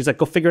 She's like,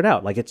 go figure it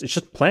out. Like, it's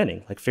just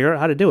planning. Like, figure out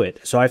how to do it.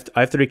 So I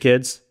have 3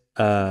 kids,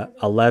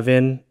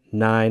 11,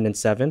 9, and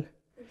 7.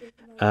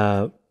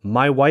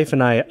 My wife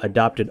and I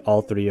adopted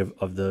all 3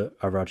 of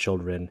our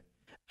children,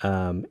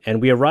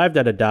 and we arrived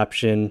at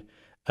adoption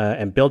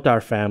and built our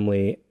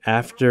family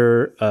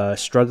after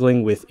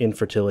struggling with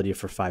infertility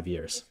for 5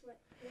 years.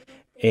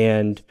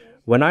 And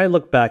when I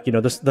look back, you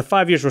know, the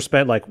 5 years were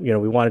spent like, you know,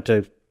 we wanted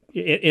to,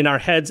 in our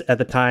heads at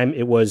the time,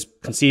 it was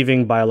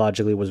conceiving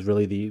biologically was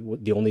really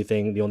the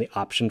only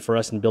option for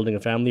us in building a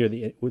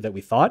family, or that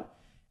we thought.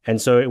 And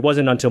so it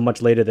wasn't until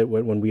much later that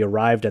when we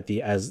arrived at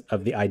the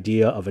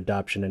idea of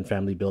adoption and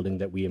family building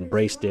that we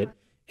embraced it,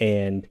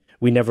 and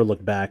we never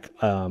looked back.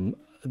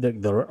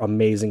 They're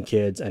amazing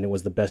kids, and it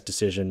was the best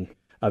decision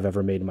I've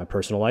ever made in my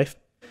personal life.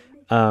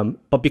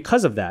 But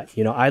because of that,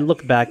 you know, I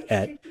look back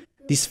at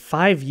these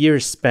 5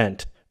 years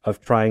spent of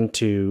trying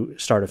to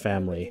start a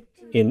family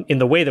in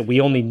the way that we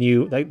only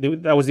knew, like,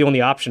 that was the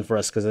only option for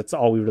us because that's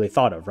all we really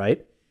thought of,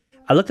 right?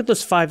 I look at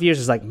those 5 years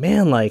as like,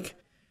 man, like,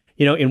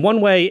 you know, in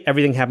one way,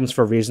 everything happens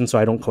for a reason, so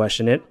I don't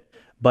question it.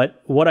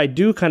 But what I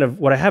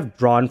have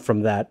drawn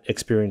from that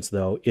experience,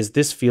 though, is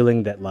this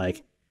feeling that,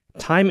 like,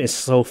 time is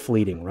so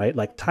fleeting, right?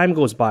 Like, time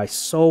goes by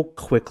so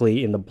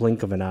quickly in the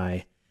blink of an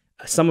eye.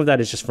 Some of that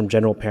is just from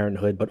general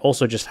parenthood, but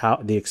also just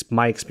how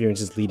my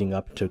experiences leading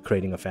up to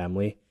creating a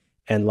family.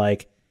 And,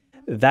 like,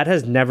 that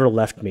has never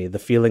left me, the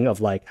feeling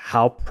of, like,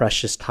 how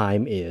precious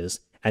time is.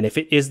 And if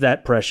it is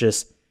that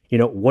precious, you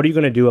know, what are you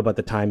going to do about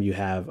the time you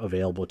have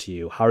available to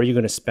you? How are you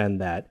going to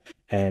spend that?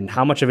 And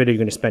how much of it are you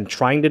going to spend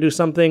trying to do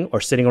something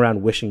or sitting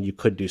around wishing you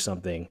could do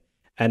something?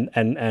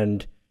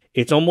 And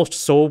it's almost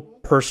so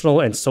personal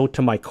and so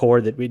to my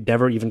core that it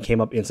never even came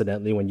up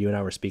incidentally when you and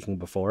I were speaking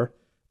before.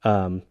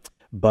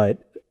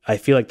 But I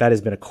feel like that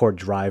has been a core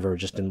driver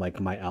just in like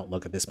my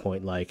outlook at this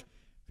point. Like,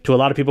 to a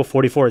lot of people,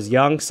 44 is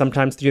young.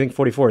 Sometimes do you think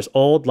 44 is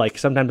old? Like,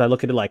 sometimes I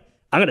look at it like,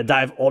 I'm going to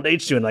die of old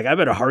age soon. Like, I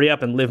better hurry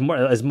up and live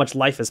as much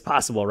life as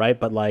possible, right?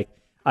 But like,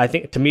 I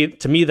think to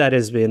me that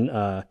has been,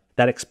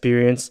 that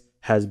experience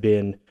has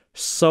been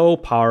so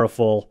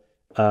powerful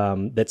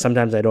that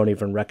sometimes I don't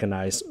even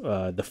recognize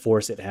the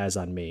force it has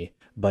on me.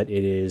 But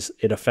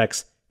it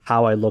affects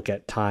how I look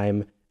at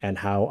time and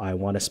how I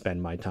want to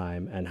spend my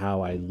time and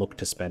how I look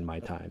to spend my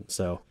time.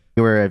 So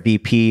you were a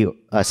VP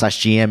 /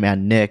 GM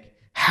and Nick.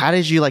 How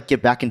did you like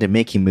get back into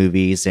making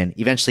movies and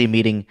eventually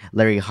meeting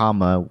Larry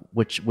Hama,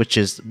 which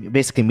is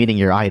basically meeting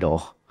your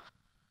idol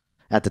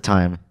at the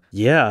time?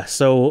 Yeah.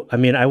 So, I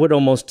mean, I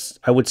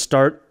would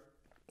start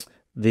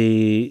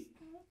the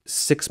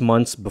 6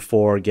 months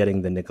before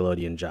getting the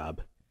Nickelodeon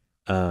job,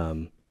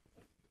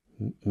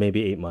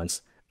 maybe 8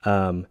 months.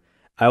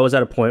 I was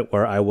at a point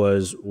where I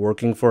was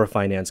working for a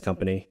finance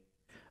company.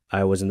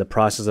 I was in the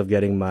process of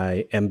getting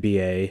my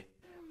MBA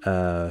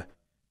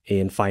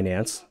in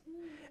finance.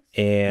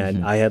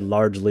 And I had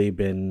largely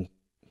been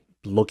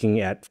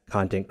looking at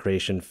content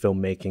creation,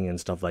 filmmaking, and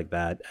stuff like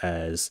that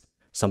as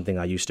something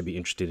I used to be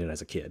interested in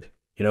as a kid.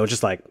 You know,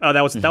 just like, oh,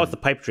 that was the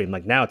pipe dream.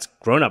 Like, now it's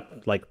grown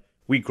up. Like,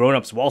 we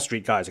grown-ups Wall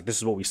Street guys, like, this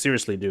is what we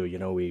seriously do. You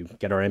know, we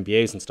get our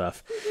MBAs and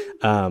stuff.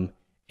 I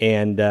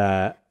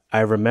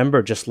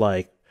remember just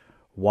like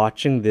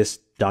watching this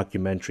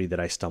documentary that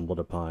I stumbled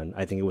upon.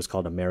 I think it was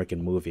called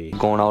American Movie.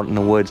 Going out in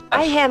the woods.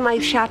 I have my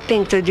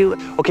shopping to do.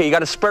 Okay, you got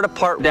to spread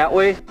apart that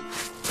way.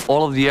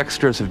 All of the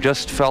extras have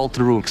just fell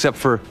through, except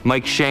for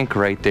Mike Schenk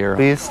right there.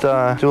 We used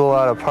to do a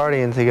lot of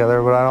partying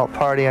together, but I don't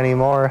party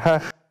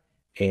anymore.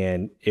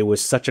 And it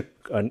was such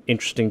an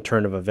interesting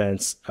turn of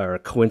events, or a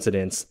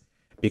coincidence,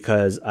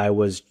 because I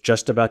was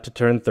just about to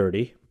turn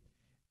 30,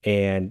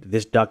 and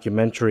this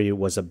documentary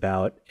was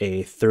about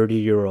a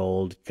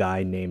 30-year-old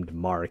guy named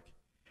Mark,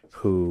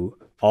 who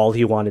all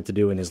he wanted to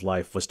do in his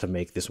life was to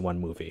make this one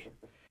movie.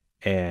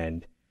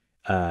 And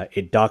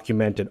it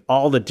documented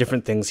all the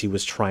different things he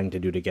was trying to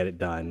do to get it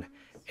done.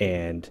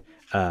 And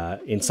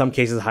in some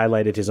cases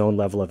highlighted his own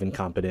level of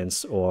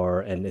incompetence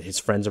and his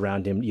friends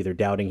around him either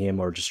doubting him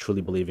or just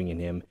truly believing in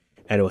him.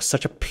 And it was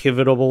such a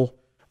pivotal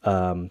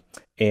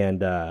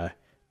and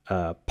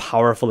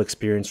powerful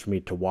experience for me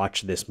to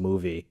watch this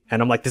movie.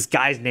 And I'm like, this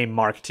guy's named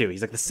Mark too.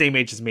 He's like the same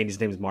age as me and his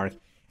name is Mark.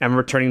 And I'm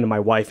returning to my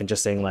wife and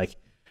just saying like,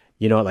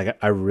 you know, like,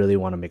 I really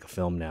want to make a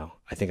film now.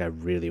 I think I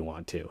really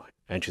want to.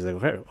 And she's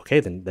like, okay,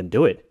 then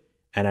do it.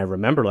 And I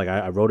remember like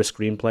I wrote a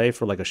screenplay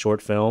for like a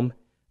short film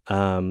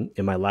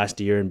in my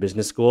last year in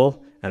business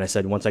school. And I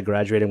said, once I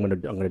graduate, I'm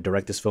gonna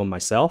direct this film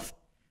myself.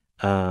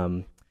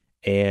 I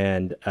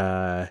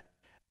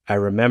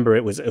remember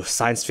it was a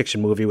science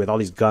fiction movie with all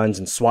these guns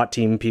and SWAT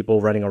team people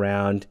running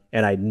around.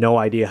 And I had no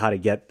idea how to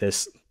get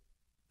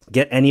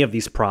any of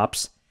these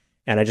props.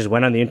 And I just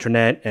went on the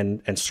internet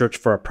and searched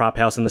for a prop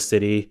house in the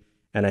city.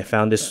 And I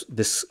found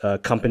this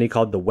company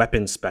called the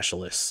Weapons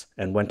Specialists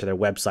and went to their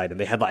website, and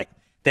they had like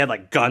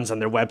guns on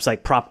their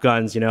website, prop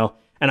guns, you know.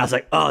 And I was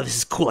like, oh, this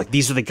is cool. Like,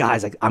 these are the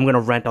guys. Like, I'm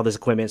gonna rent all this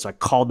equipment. So I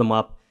called them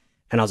up,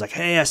 and I was like,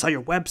 hey, I saw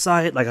your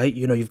website. Like,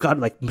 you've got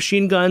like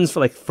machine guns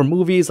for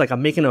movies. Like,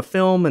 I'm making a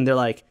film, and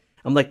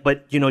I'm like,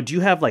 but do you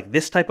have like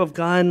this type of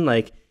gun?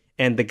 Like,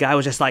 and the guy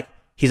was just like,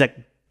 he's like,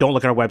 don't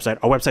look at our website.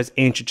 Our website's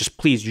ancient.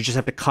 You just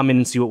have to come in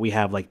and see what we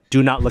have. Like,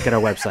 do not look at our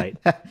website.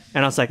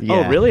 And I was like,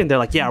 oh, really? And they're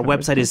like, yeah, our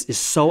website is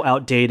so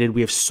outdated.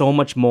 We have so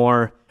much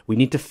more. We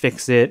need to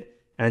fix it.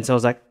 And so I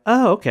was like,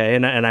 oh, okay.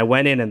 And I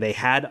went in, and they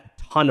had a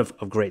ton of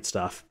great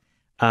stuff.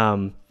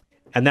 And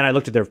then I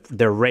looked at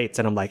their rates,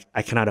 and I'm like,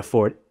 I cannot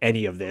afford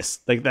any of this.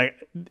 Like,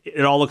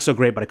 it all looks so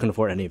great, but I couldn't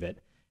afford any of it.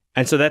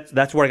 And so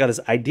that's where I got this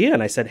idea.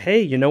 And I said,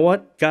 hey, you know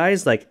what,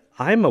 guys? Like,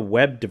 I'm a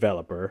web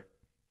developer,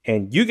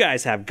 and you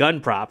guys have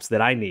gun props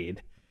that I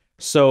need.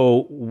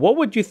 So what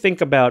would you think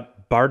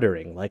about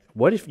bartering? Like,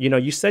 what if,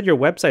 you said your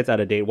website's out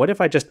of date. What if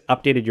I just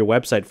updated your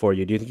website for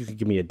you? Do you think you could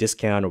give me a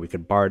discount, or we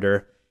could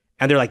barter?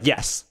 And they're like,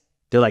 yes.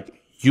 They're like,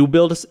 you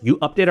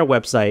update our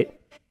website,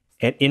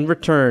 and in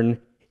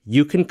return,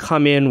 you can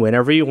come in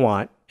whenever you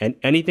want, and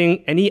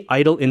any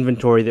idle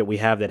inventory that we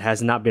have that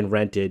has not been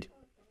rented,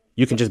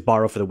 you can just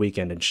borrow for the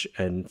weekend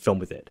and film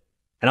with it.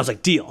 And I was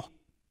like, deal.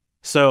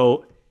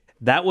 So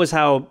that was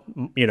how,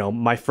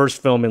 my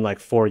first film in like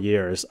 4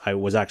 years, I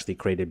was actually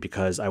created,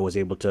 because I was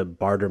able to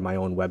barter my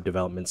own web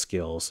development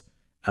skills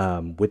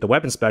with the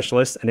Weapons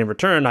Specialist. And in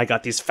return, I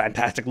got these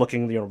fantastic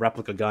looking,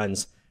 replica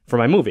guns for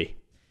my movie.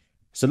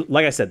 So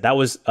like I said, that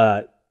was,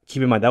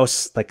 keep in mind, that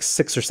was like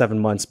 6 or 7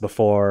 months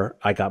before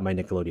I got my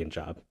Nickelodeon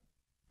job.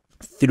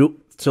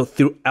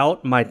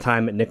 Throughout my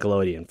time at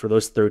Nickelodeon, for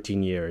those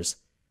 13 years,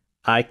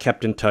 I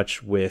kept in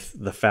touch with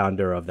the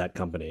founder of that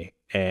company.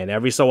 And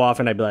every so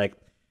often I'd be like,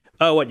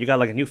 oh, what, you got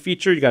like a new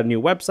feature, you got a new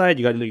website,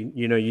 you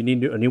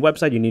need a new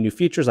website, you need new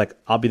features. Like,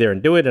 I'll be there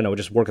and do it. And I would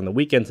just work on the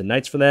weekends and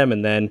nights for them.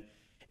 And then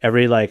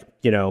every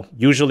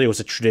usually it was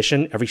a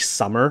tradition. Every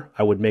summer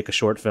I would make a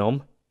short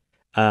film.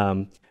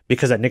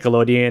 Because at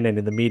Nickelodeon and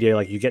in the media,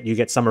 like you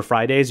get summer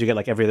Fridays, you get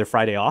like every other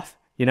Friday off,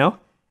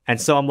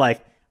 And so I'm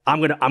like, I'm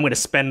gonna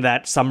spend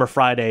that summer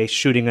Friday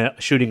shooting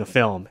a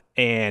film,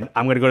 and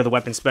I'm gonna go to the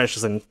weapons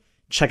specialist and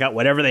check out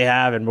whatever they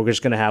have, and we're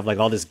just gonna have like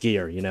all this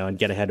gear, and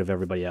get ahead of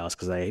everybody else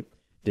because I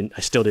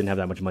still didn't have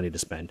that much money to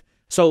spend.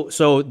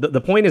 So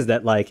the point is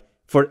that like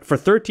for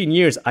 13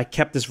 years I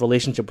kept this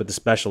relationship with the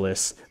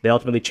specialists. They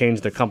ultimately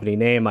changed their company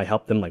name. I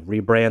helped them like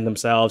rebrand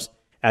themselves,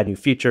 add new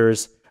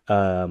features.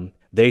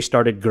 They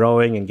started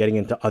growing and getting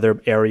into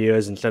other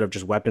areas instead of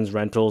just weapons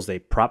rentals. They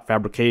prop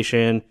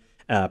fabrication,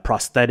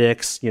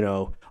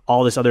 prosthetics,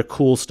 all this other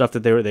cool stuff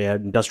that they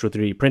had industrial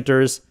 3D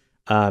printers.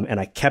 And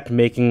I kept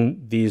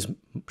making these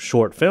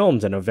short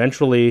films. And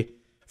eventually,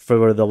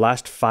 for the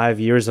last 5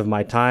 years of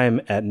my time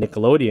at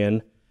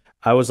Nickelodeon,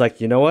 I was like,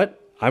 you know what?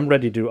 I'm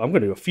going to do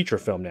a feature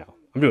film now.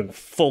 I'm doing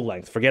full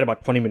length. Forget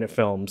about 20-minute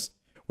films.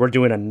 We're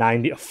doing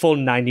a full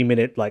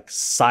 90-minute like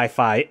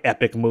sci-fi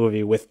epic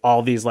movie with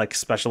all these like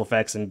special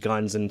effects and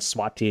guns and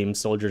SWAT teams,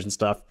 soldiers and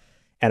stuff.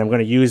 And I'm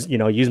going to use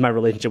my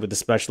relationship with the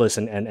specialists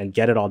and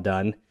get it all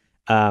done.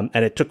 And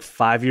it took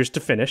 5 years to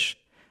finish.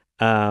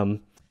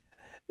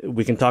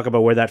 We can talk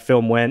about where that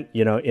film went,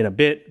 in a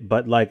bit.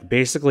 But like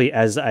basically,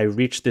 as I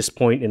reached this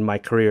point in my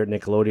career at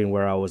Nickelodeon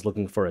where I was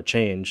looking for a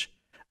change,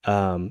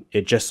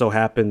 it just so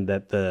happened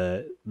that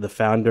the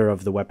founder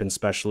of the weapons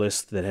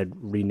specialists that had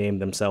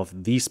renamed themselves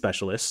The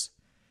Specialists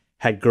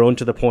had grown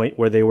to the point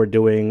where they were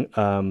doing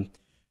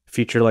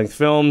feature-length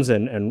films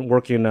and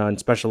working on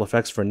special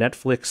effects for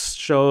Netflix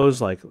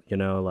shows like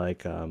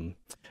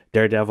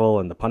Daredevil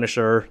and The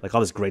Punisher, like all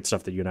this great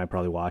stuff that you and I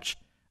probably watch.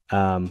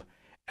 And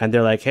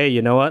they're like, hey,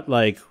 you know what?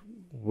 Like,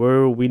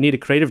 we need a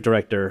creative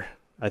director.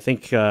 I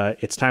think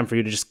it's time for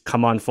you to just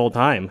come on full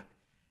time.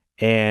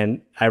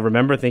 And I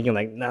remember thinking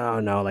like,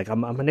 no, like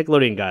I'm a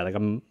Nickelodeon guy. Like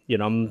I'm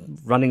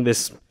running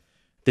this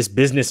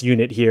business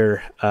unit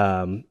here,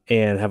 and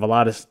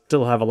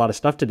still have a lot of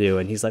stuff to do.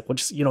 And he's like, well,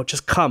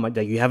 just come. Like,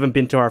 you haven't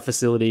been to our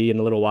facility in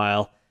a little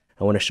while.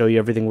 I want to show you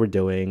everything we're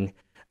doing.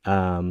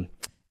 And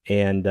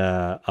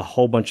a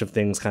whole bunch of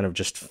things kind of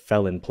just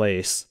fell in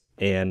place.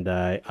 And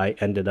I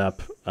ended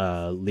up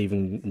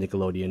leaving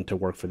Nickelodeon to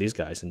work for these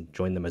guys and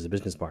join them as a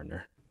business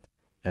partner.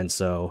 And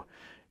so,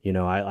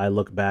 I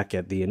look back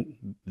at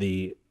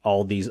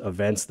all these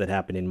events that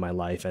happened in my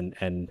life,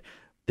 and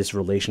this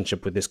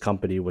relationship with this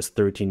company was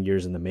 13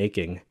 years in the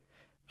making.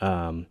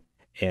 And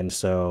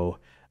so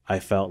I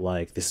felt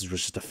like this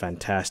was just a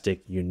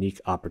fantastic, unique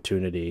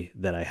opportunity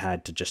that I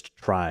had to just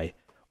try.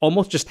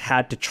 Almost just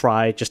had to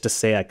try just to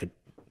say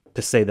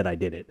that I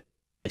did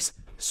it.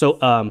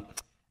 So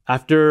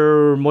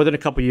after more than a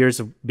couple years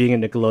of being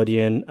at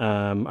Nickelodeon,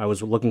 I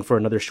was looking for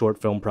another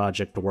short film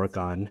project to work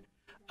on.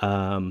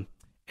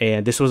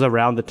 And this was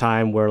around the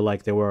time where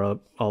like there were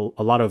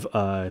a lot of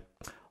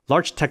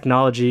large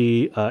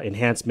technology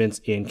enhancements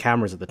in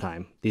cameras at the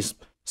time. These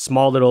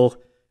small little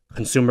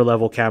consumer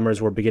level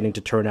cameras were beginning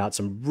to turn out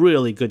some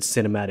really good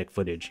cinematic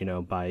footage,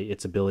 by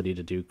its ability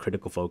to do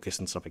critical focus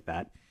and stuff like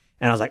that.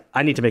 And I was like,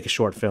 I need to make a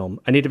short film.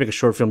 I need to make a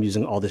short film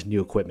using all this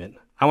new equipment.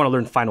 I want to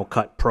learn Final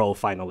Cut Pro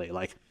finally.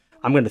 Like,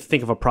 I'm going to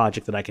think of a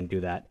project that I can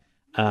do that.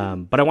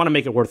 But I want to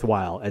make it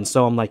worthwhile. And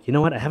so I'm like, you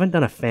know what? I haven't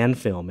done a fan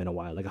film in a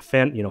while. Like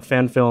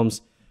fan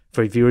films,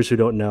 for viewers who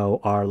don't know,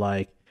 are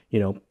like,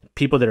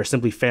 people that are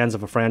simply fans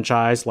of a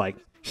franchise like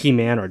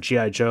He-Man or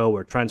G.I. Joe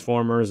or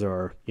Transformers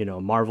or,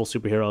 Marvel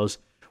superheroes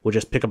will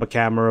just pick up a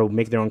camera,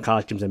 make their own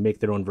costumes, and make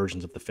their own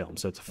versions of the film.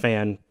 So it's a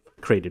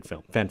fan-created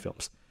film, fan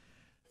films.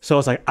 So I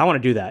was like, I want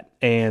to do that.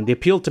 And the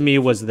appeal to me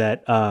was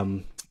that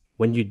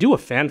when you do a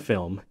fan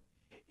film,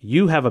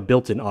 you have a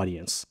built-in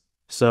audience.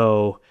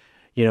 So,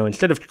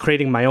 instead of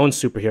creating my own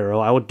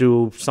superhero, I would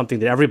do something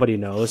that everybody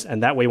knows.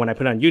 And that way, when I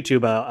put it on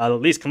YouTube, I'll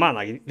at least,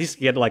 at least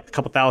get like a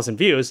couple thousand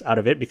views out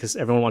of it because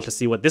everyone wants to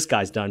see what this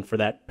guy's done for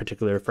that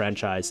particular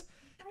franchise.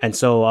 And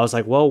so I was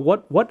like, well,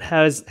 what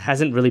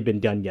hasn't really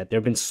been done yet? There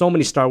have been so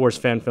many Star Wars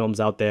fan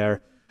films out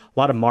there, a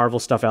lot of Marvel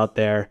stuff out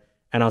there.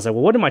 And I was like,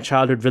 well, what in my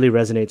childhood really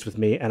resonates with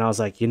me? And I was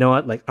like, you know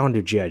what? Like, I want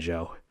to do G.I.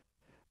 Joe.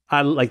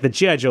 I like the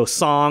G.I. Joe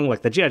song,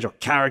 like the G.I. Joe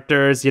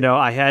characters.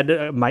 I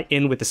had my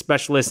in with the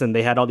specialists and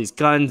they had all these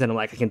guns and I'm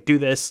like, I can do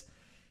this.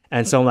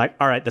 And so I'm like,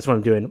 all right, that's what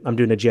I'm doing. I'm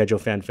doing a G.I. Joe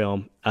fan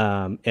film.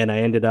 And I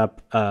ended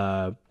up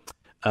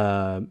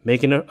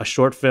making a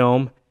short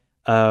film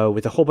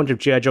with a whole bunch of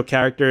G.I. Joe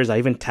characters. I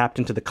even tapped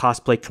into the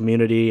cosplay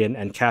community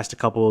and cast a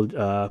couple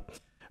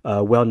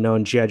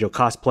well-known G.I. Joe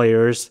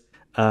cosplayers.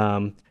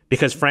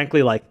 Because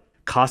frankly, like,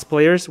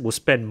 cosplayers will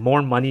spend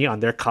more money on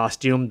their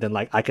costume than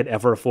like I could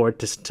ever afford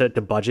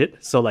to budget.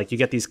 So like you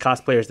get these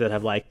cosplayers that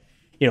have like,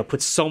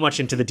 put so much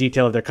into the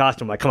detail of their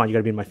costume. Like, come on, you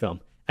gotta be in my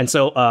film. And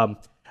so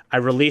I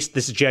released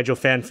this G.I. Joe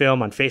fan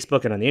film on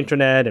Facebook and on the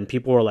internet, and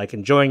people were like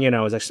enjoying it.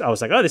 I was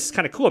like, oh, this is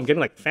kind of cool. I'm getting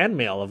like fan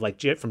mail of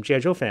like from G.I.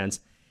 Joe fans.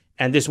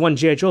 And this one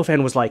G.I. Joe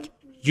fan was like,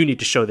 you need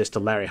to show this to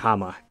Larry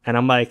Hama. And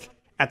I'm like,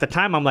 at the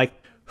time, I'm like,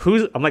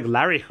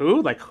 Larry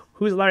who? Like,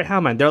 who's Larry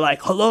Hama? And they're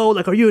like, hello,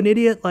 like, are you an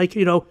idiot? Like,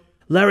 you know,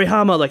 Larry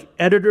Hama, like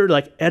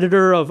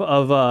editor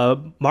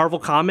of Marvel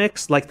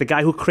Comics, like the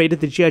guy who created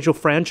the G.I. Joe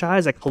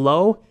franchise. Like,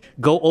 hello,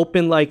 go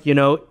open like, you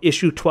know,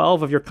 issue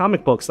 12 of your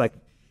comic books. Like,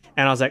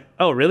 and I was like,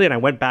 oh, really? And I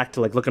went back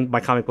to like looking at my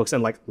comic books,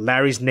 and like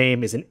Larry's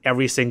name is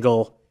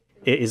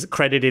is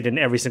credited in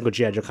every single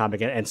G.I. Joe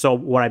comic. And so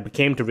what I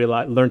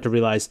learned to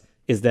realize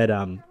is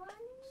that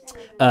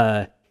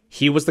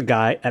he was the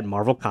guy at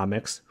Marvel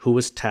Comics who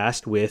was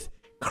tasked with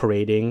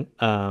creating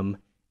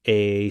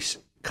a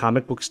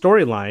comic book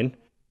storyline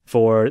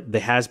for the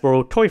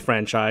Hasbro toy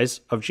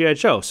franchise of G.I.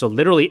 Joe. So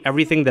literally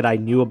everything that I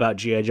knew about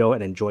G.I. Joe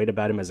and enjoyed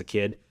about him as a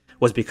kid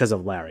was because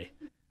of Larry.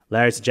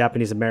 Larry's a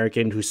Japanese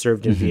American who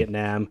served in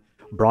Vietnam,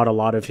 brought a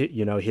lot of,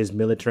 you know, his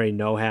military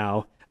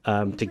know-how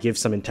to give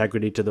some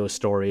integrity to those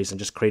stories, and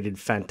just created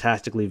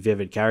fantastically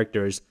vivid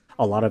characters.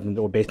 A lot of them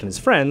were based on his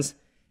friends.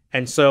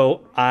 And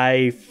so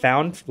I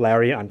found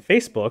Larry on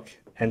Facebook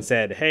and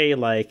said, hey,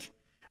 like,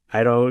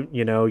 I don't,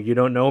 you know, you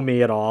don't know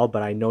me at all,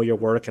 but I know your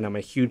work and I'm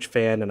a huge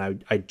fan.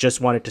 And I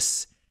just wanted to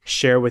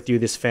share with you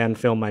this fan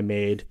film I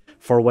made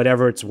for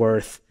whatever it's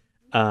worth.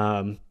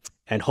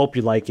 And hope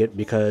you like it,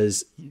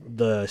 because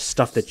the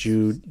stuff that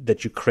you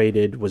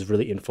created was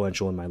really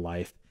influential in my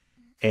life.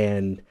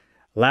 And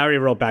Larry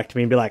wrote back to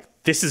me and be like,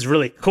 this is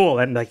really cool.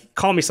 And like,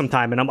 call me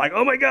sometime. And I'm like,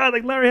 oh my God,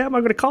 like Larry, how am I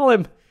going to call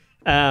him?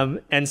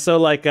 And so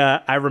like,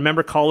 I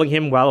remember calling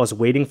him while I was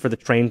waiting for the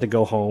train to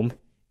go home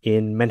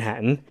in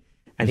Manhattan.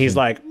 And he's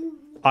like,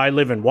 I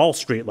live in Wall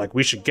Street. Like,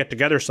 we should get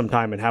together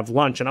sometime and have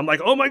lunch. And I'm like,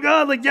 oh my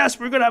God, like, yes,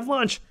 we're going to have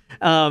lunch.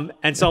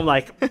 And so I'm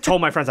like,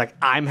 told my friends, like,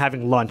 I'm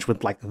having lunch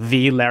with like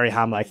the Larry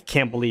Hama. Like,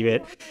 can't believe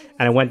it.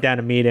 And I went down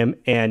to meet him,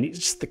 and he's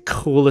just the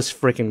coolest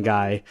freaking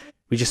guy.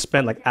 We just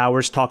spent like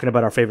hours talking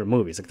about our favorite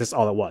movies. Like, this is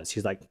all it was.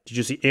 He's like, did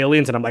you see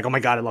Aliens? And I'm like, oh my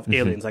God, I love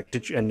Aliens. Like,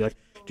 did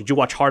you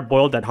watch Hard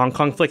Boiled, that Hong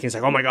Kong flick? And he's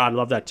like, oh my God, I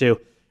love that too.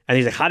 And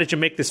he's like, how did you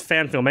make this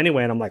fan film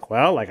anyway? And I'm like,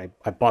 well, like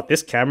I bought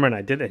this camera and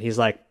I did it. And he's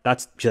like,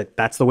 that's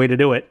the way to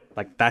do it.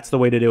 Like, that's the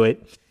way to do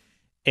it.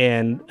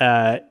 And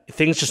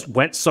things just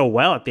went so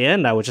well at the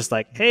end. I was just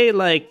like, hey,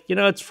 like, you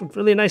know, it's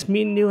really nice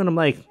meeting you. And I'm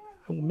like,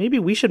 maybe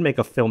we should make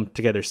a film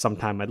together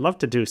sometime. I'd love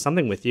to do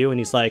something with you. And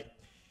he's like,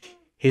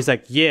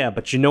 yeah,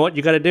 but you know what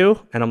you got to do?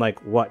 And I'm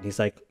like, what? And he's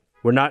like,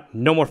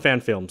 no more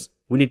fan films.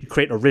 We need to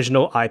create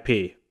original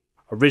IP,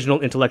 original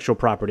intellectual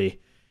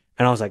property.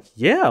 And I was like,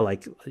 yeah,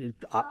 like,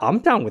 I'm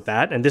down with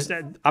that. And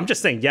I'm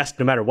just saying yes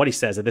no matter what he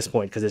says at this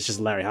point, because it's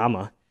just Larry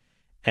Hama.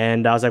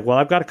 And I was like, well,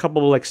 I've got a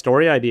couple of like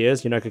story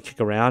ideas, you know, I could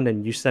kick around,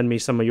 and you send me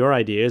some of your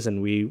ideas.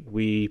 And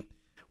we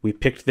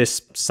picked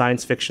this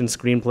science fiction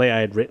screenplay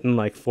I had written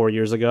like 4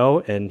 years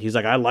ago. And he's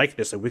like, I like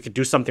this, and we could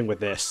do something with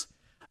this.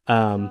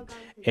 And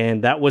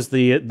that was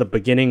the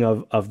beginning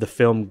of the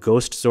film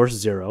Ghost Source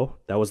Zero.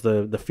 That was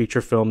the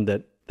feature film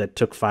that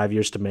took 5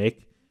 years to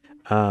make.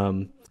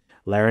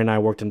 Larry and I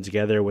worked on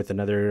together with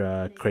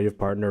another creative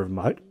partner of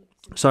mine.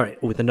 Joe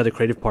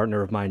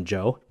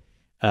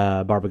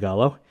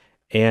Barbagallo.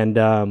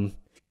 And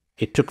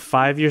it took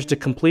 5 years to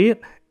complete.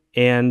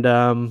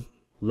 And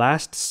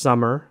last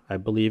summer, I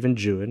believe in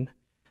June,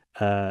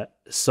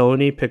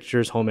 Sony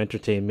Pictures Home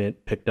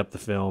Entertainment picked up the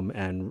film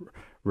and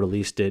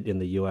released it in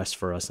the US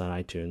for us on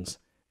iTunes.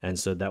 And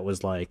so that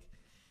was like,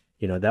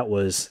 you know, that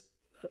was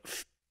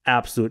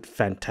absolute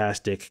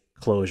fantastic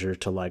closure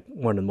to like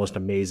one of the most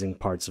amazing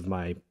parts of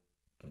my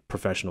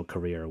professional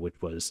career,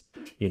 which was,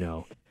 you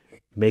know,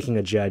 making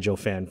a G.I. Joe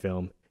fan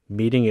film,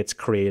 meeting its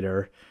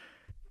creator,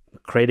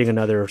 creating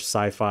another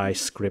sci-fi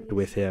script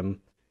with him,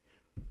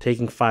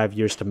 taking 5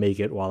 years to make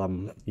it while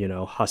I'm, you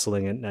know,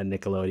 hustling at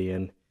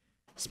Nickelodeon,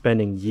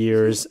 spending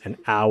years and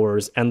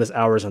hours, endless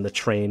hours on the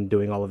train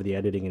doing all of the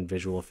editing and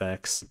visual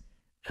effects.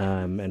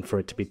 And for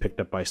it to be picked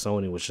up by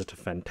Sony was just a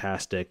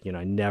fantastic, you know,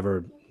 I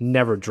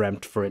never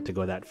dreamt for it to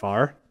go that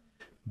far.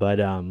 But,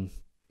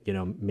 you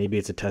know, maybe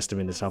it's a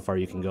testament to how far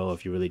you can go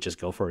if you really just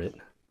go for it.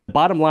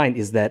 Bottom line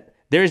is that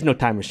there is no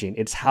time machine.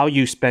 It's how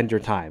you spend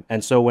your time.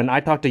 And so when I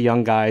talk to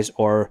young guys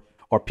or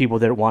people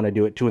that want to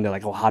do it too, and they're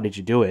like, oh, how did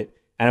you do it?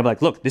 And I'm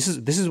like, look, this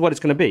is what it's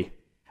going to be.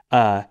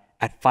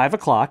 At 5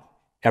 o'clock,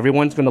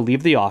 everyone's going to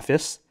leave the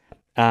office.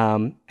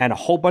 And a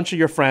whole bunch of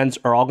your friends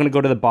are all going to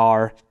go to the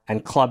bar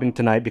and clubbing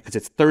tonight because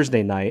it's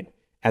Thursday night.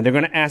 And they're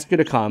going to ask you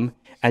to come.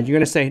 And you're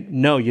going to say,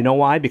 no, you know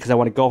why? Because I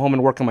want to go home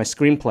and work on my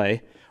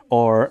screenplay.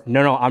 Or,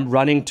 no, I'm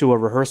running to a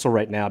rehearsal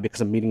right now because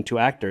I'm meeting two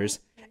actors.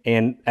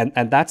 And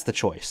that's the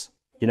choice,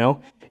 you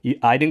know?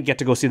 I didn't get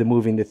to go see the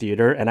movie in the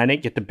theater, and I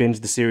didn't get to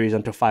binge the series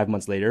until 5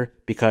 months later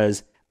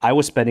because I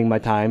was spending my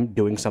time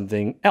doing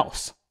something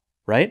else,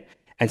 right?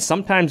 And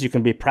sometimes you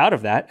can be proud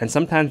of that, and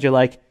sometimes you're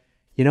like,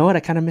 you know what? I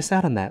kind of miss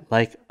out on that.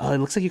 Like, oh, it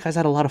looks like you guys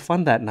had a lot of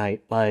fun that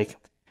night. Like,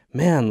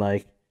 man,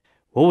 like,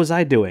 what was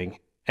I doing?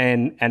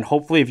 And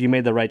hopefully, if you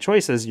made the right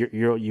choices, you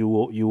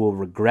will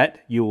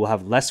regret. You will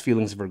have less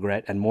feelings of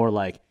regret and more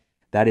like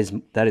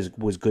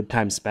was good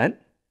time spent.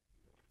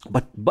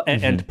 But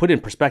and to put it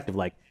in perspective,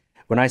 like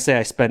when I say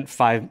I spent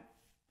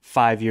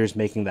five years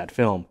making that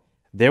film,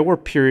 there were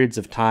periods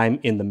of time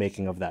in the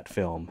making of that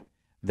film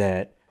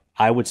that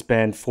I would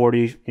spend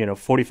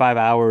 45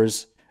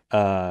 hours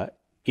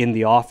in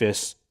the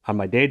office on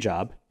my day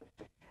job,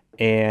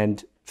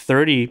 and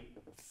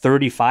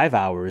 35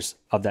 hours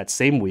of that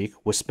same week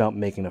was spent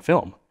making a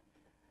film.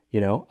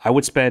 I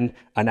would spend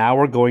an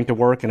hour going to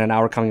work and an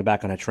hour coming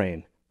back on a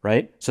train,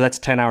 right? So that's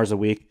 10 hours a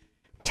week,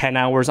 10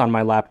 hours on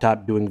my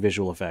laptop doing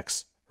visual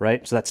effects,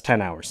 right? So that's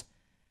 10 hours.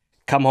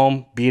 Come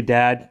home, be a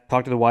dad,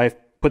 talk to the wife,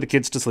 put the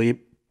kids to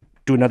sleep,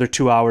 do another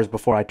 2 hours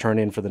before I turn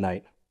in for the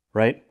night,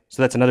 right?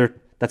 So that's another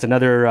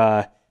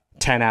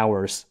 10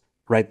 hours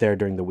right there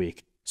during the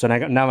week. So now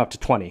I'm up to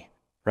 20,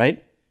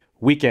 right?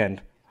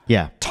 Weekend.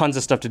 Yeah. Tons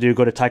of stuff to do.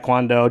 Go to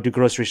taekwondo, do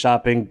grocery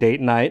shopping,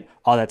 date night,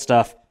 all that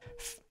stuff.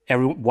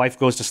 Wife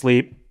goes to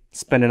sleep,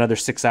 spend another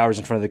 6 hours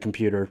in front of the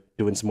computer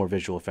doing some more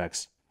visual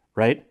effects,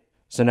 right?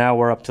 So now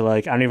we're up to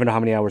I don't even know how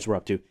many hours we're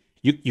up to.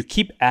 You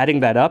keep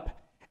adding that up,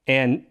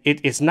 and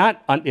it's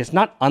not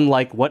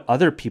unlike what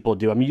other people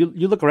do. I mean,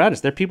 you look around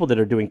us, there are people that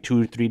are doing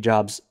 2-3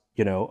 jobs,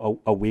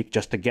 a week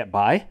just to get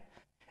by.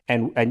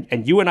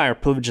 And you and I are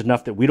privileged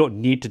enough that we don't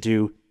need to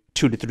do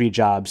 2 to 3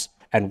 jobs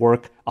and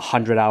work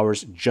 100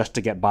 hours just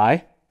to get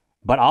by.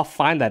 But I'll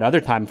find that other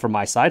time for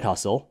my side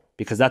hustle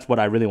because that's what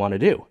I really want to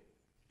do,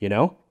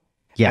 Yeah.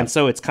 And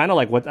so it's kind of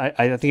like what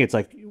I think it's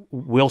like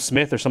Will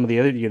Smith or some of the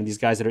other, these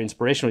guys that are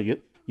inspirational.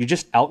 You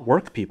just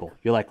outwork people.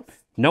 You're like,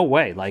 no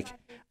way. Like,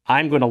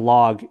 I'm going to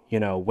log,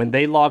 when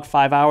they log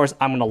 5 hours,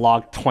 I'm going to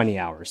log 20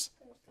 hours,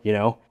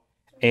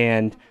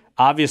 And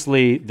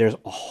obviously, there's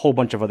a whole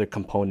bunch of other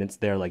components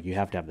there. Like you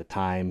have to have the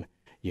time,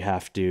 you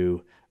have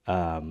to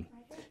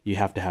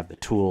have the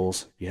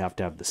tools, you have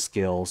to have the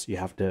skills, you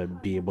have to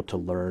be able to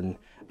learn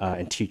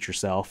and teach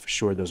yourself.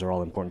 Sure, those are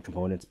all important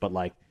components, but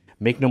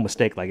make no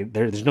mistake,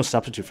 there's no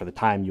substitute for the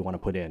time you want to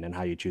put in and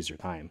how you choose your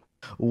time.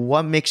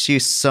 What makes you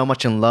so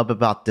much in love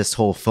about this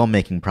whole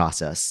filmmaking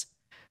process?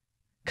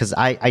 Because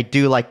I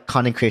do like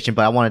content creation,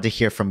 but I wanted to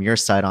hear from your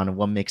side on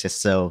what makes it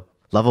so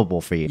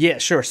lovable for you. Yeah,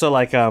 sure. So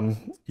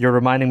you're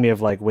reminding me of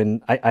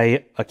when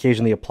I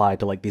occasionally apply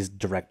to these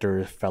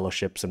director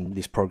fellowships and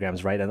these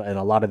programs, right? And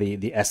a lot of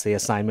the essay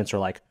assignments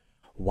are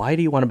why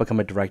do you want to become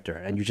a director?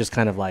 And you just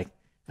kind of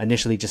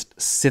initially just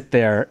sit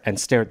there and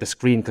stare at the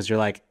screen because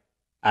you're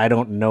I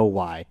don't know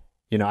why.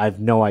 I have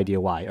no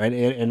idea why.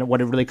 And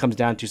what it really comes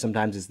down to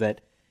sometimes is that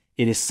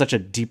it is such a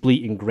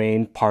deeply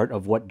ingrained part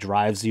of what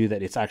drives you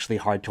that it's actually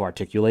hard to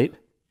articulate.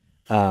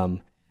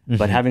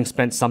 But having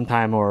spent some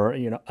time or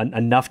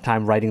enough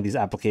time writing these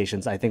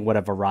applications, I think what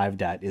I've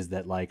arrived at is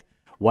that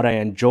what I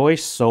enjoy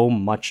so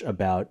much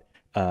about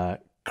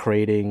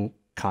creating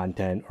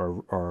content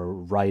or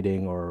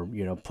writing or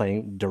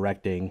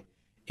directing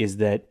is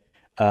that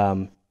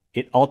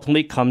it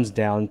ultimately comes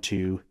down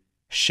to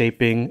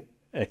shaping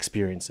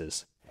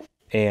experiences,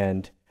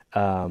 and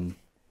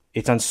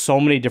it's on so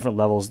many different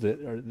levels that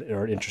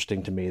are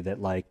interesting to me. That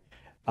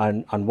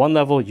on one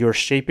level, you're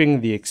shaping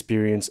the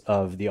experience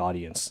of the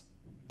audience.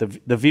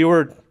 The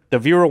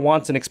viewer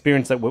wants an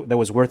experience that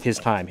was worth his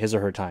or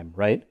her time,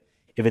 right?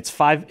 If it's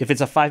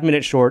a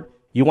 5-minute short,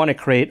 you want to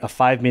create a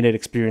 5-minute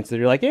experience that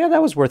you're yeah,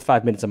 that was worth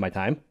 5 minutes of my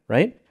time,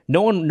 right?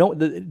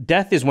 The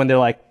death is when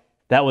they're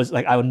that was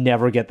I will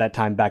never get that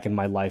time back in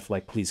my life.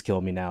 Please kill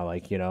me now.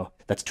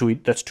 That's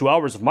 2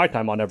 hours of my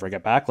time I'll never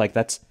get back.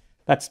 That's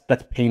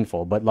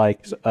painful. But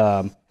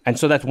and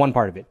so that's one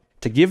part of it,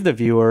 to give the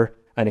viewer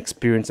an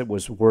experience that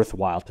was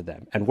worthwhile to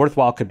them. And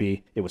worthwhile could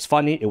be it was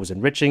funny, it was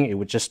enriching, it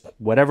was just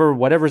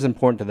whatever is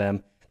important to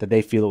them that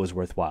they feel it was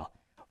worthwhile.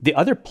 The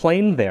other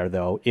plane there,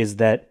 though, is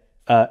that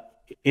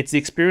it's the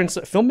experience.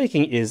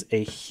 Filmmaking is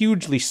a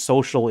hugely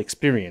social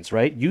experience,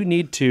 right? You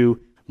need to,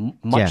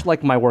 much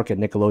like my work at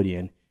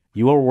Nickelodeon,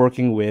 you are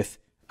working with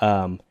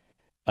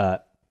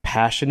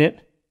passionate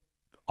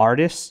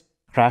artists,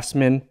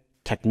 craftsmen,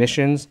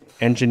 technicians,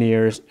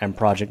 engineers, and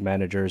project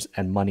managers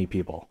and money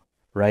people,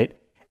 right?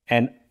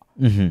 And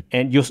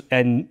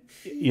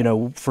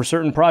for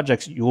certain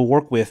projects, you will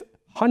work with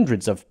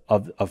hundreds of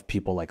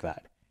people like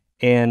that.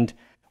 And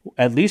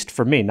at least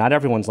for me, not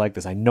everyone's like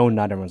this. I know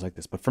not everyone's like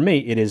this, but for me,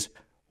 it is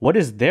what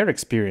is their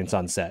experience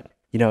on set?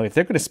 If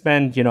they're going to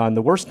spend, on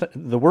the worst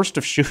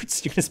of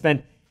shoots, you're going to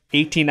spend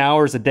 18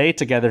 hours a day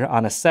together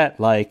on a set.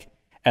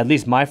 At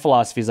least my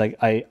philosophy is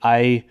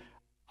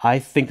I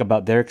think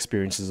about their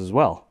experiences as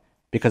well,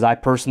 because I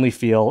personally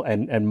feel,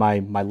 and my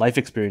life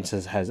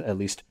experiences has at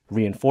least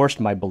reinforced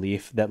my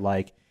belief that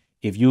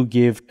if you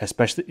give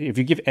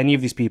any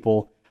of these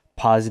people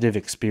positive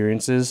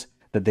experiences,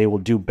 that they will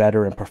do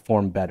better and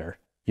perform better.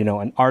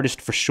 An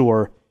artist for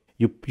sure,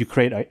 you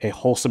create a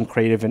wholesome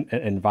creative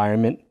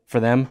environment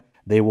for them,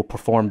 they will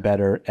perform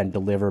better and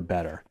deliver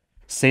better.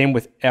 Same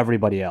with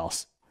everybody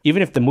else.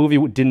 Even if the movie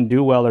didn't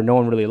do well or no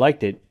one really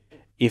liked it,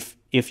 if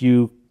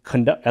you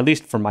conduct, at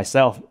least for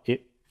myself, if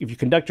you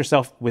conduct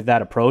yourself with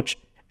that approach,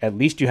 at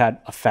least you had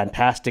a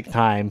fantastic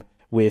time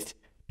with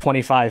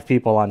 25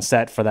 people on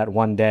set for that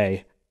one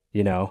day,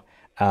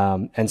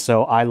 And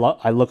so I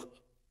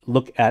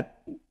look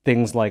at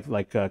things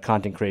like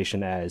content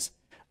creation as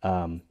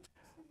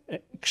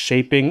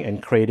shaping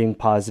and creating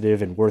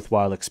positive and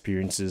worthwhile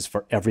experiences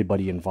for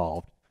everybody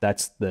involved.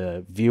 That's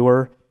the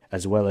viewer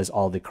as well as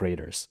all the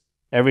creators.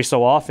 Every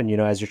so often, you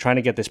know, as you're trying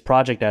to get this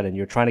project out and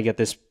you're trying to get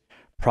this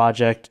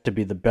project to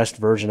be the best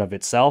version of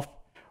itself,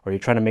 or you're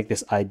trying to make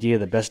this idea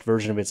the best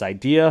version of its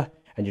idea,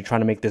 and you're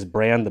trying to make this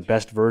brand the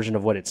best version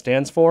of what it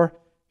stands for,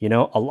 you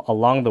know,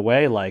 along the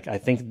way, like, I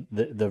think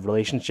the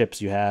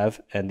relationships you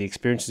have and the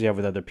experiences you have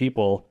with other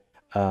people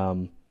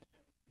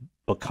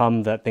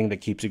become that thing that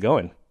keeps you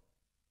going.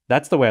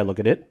 That's the way I look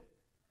at it.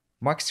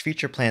 Mark's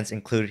future plans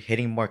include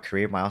hitting more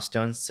career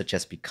milestones, such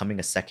as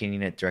becoming a second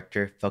unit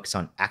director focused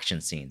on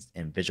action scenes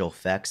and visual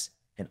effects,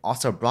 and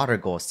also broader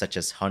goals such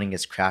as honing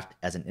his craft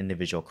as an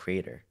individual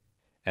creator.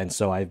 And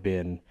so I've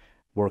been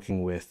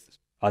working with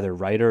other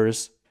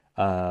writers.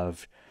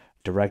 I've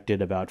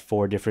directed about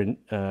 4 different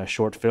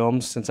short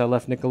films since I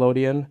left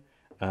Nickelodeon,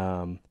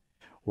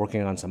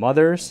 working on some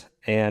others,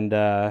 and,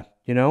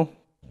 you know,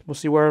 we'll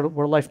see where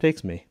life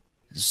takes me.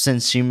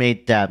 Since you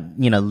made that,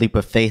 you know, leap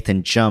of faith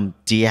and jump,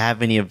 do you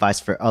have any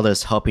advice for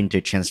others hoping to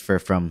transfer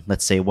from,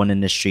 let's say, one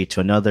industry to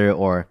another,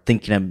 or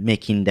thinking of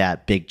making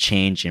that big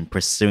change and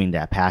pursuing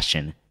that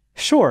passion?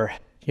 Sure.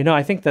 You know,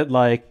 I think that,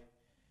 like,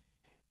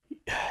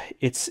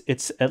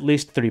 it's at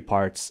least 3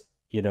 parts.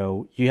 You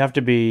know, you have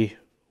to be,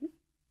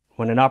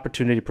 when an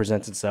opportunity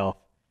presents itself,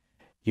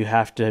 you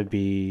have to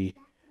be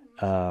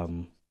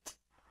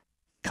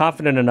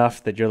confident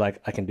enough that you're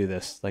like, I can do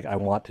this. Like, I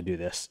want to do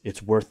this.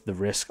 It's worth the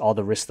risk, all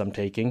the risks I'm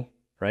taking,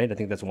 right? I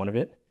think that's one of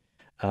it.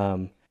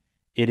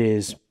 It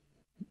is,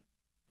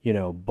 you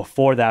know,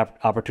 before that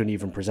opportunity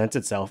even presents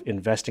itself,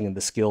 investing in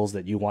the skills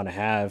that you want to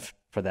have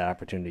for that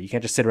opportunity. You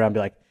can't just sit around and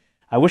be like,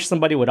 I wish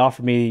somebody would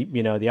offer me,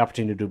 you know, the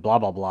opportunity to do blah,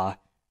 blah, blah,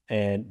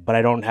 but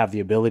I don't have the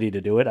ability to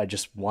do it. I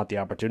just want the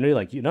opportunity.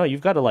 Like, you know, you've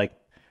got to, like,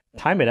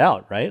 time it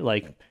out, right?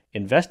 Like,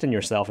 invest in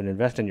yourself and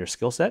invest in your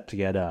skill set to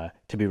get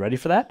to be ready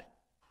for that.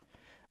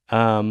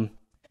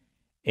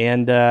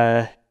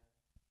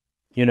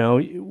 You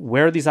know,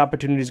 where are these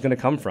opportunities going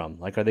to come from?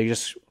 Like, are they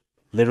just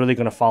literally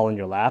going to fall in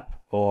your lap,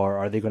 or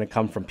are they going to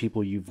come from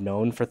people you've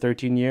known for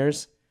 13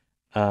 years?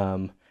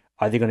 Are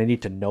they going to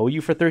need to know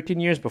you for 13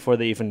 years before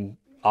they even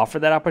offer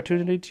that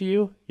opportunity to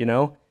you? You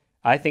know,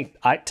 I think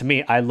to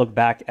me, I look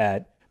back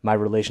at my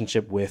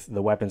relationship with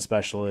the weapons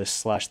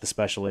specialist / the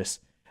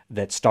specialist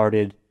that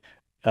started,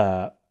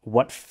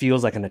 what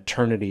feels like an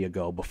eternity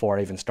ago before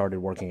I even started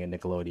working at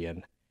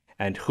Nickelodeon.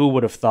 And who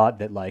would have thought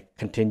that, like,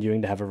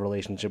 continuing to have a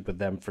relationship with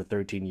them for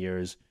 13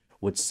 years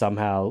would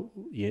somehow,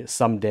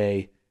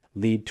 someday,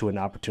 lead to an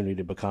opportunity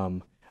to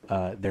become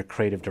their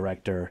creative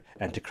director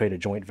and to create a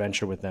joint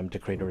venture with them to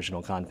create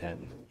original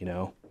content, you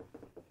know?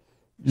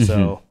 Mm-hmm.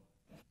 So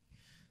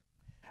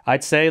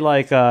I'd say,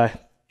 like,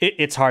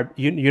 it's hard.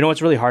 You know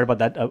what's really hard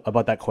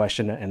about that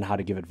question and how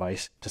to give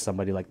advice to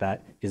somebody like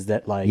that is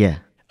that, like,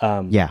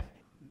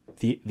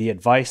 the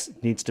advice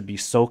needs to be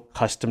so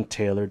custom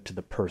tailored to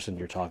the person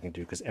you're talking to,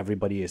 because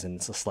everybody is in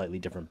a slightly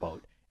different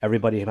boat.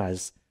 Everybody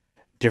has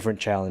different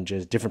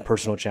challenges, different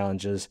personal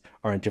challenges,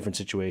 are in different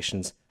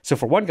situations. So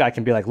for one guy, I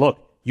can be like, look,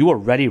 you are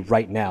ready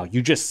right now.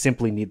 You just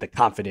simply need the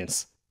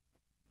confidence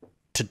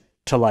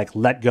to like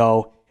let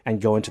go and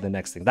go into the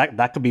next thing.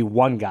 That could be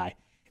one guy.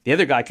 The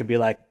other guy could be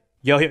like,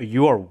 yo,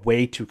 you are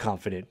way too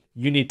confident.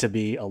 You need to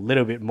be a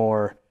little bit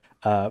more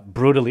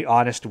brutally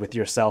honest with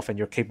yourself and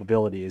your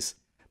capabilities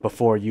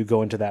before you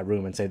go into that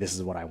room and say, this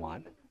is what I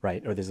want,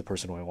 right? Or this is the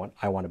person who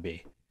I want to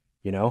be,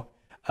 you know?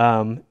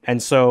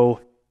 And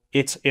so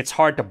it's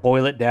hard to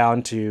boil it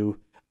down to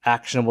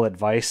actionable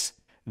advice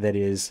that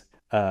is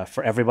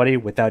for everybody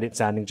without it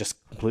sounding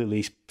just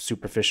completely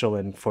superficial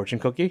and fortune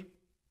cookie.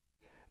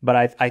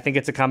 But I think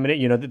it's a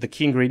combination, you know, the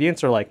key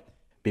ingredients are, like,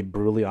 be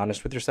brutally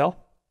honest with yourself,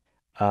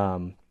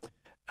 learn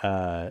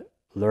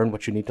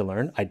what you need to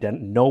learn,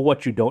 know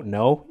what you don't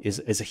know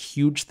is a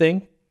huge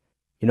thing.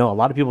 You know, a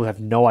lot of people have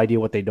no idea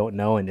what they don't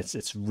know, and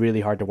it's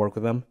really hard to work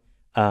with them.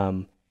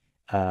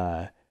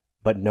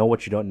 But know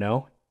what you don't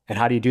know. And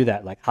how do you do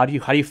that? Like, how do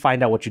you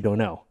find out what you don't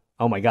know?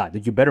 Oh my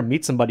God, you better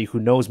meet somebody who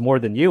knows more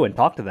than you and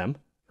talk to them,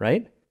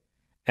 right?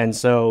 And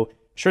so,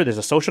 sure, there's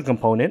a social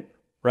component,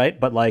 right?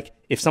 But, like,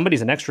 if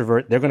somebody's an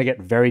extrovert, they're going to get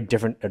very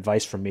different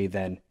advice from me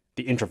than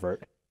the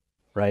introvert,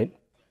 right?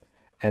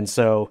 And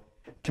so,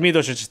 to me,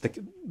 those are just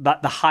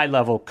the high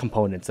level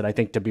components that I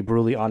think, to be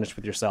brutally honest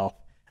with yourself,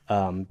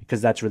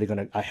 because that's really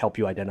going to help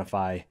you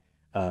identify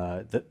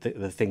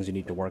the things you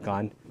need to work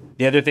on.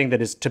 The other thing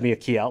that is, to me, a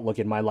key outlook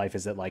in my life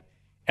is that, like,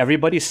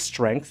 everybody's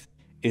strength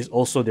is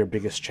also their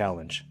biggest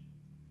challenge,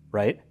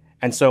 right?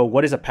 And so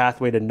what is a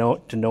pathway to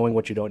knowing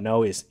what you don't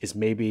know is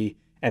maybe,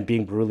 and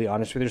being brutally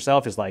honest with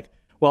yourself is like,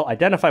 well,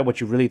 identify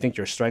what you really think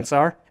your strengths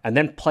are, and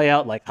then play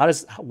out, like,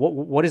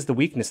 what is the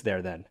weakness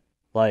there then?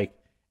 Like,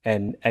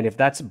 and if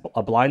that's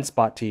a blind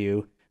spot to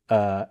you,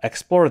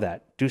 explore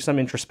that, do some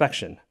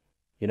introspection,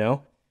 you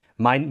know?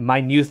 My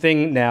new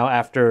thing now,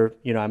 after,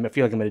 you know, I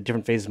feel like I'm at a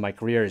different phase of my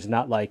career, is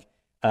not like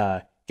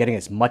getting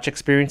as much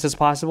experience as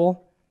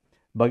possible,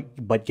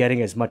 but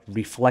getting as much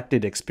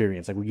reflected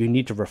experience. Like, you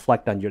need to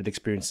reflect on the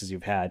experiences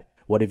you've had.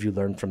 What have you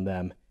learned from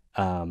them?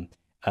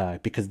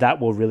 because that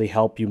will really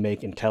help you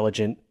make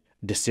intelligent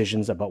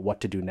decisions about what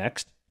to do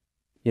next.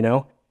 You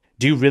know,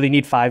 do you really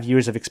need 5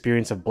 years of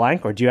experience of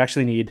blank, or do you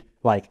actually need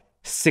like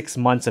 6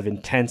 months of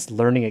intense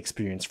learning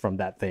experience from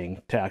that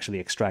thing to actually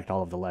extract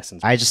all of the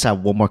lessons? I just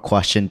have one more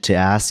question to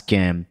ask,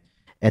 and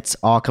it's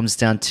all comes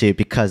down to,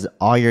 because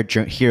all your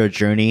hero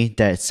journey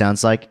that it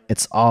sounds like,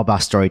 it's all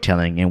about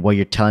storytelling, and what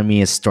you're telling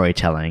me is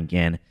storytelling.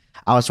 And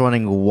I was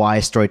wondering why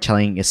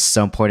storytelling is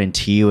so important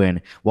to you,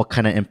 and what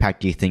kind of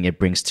impact do you think it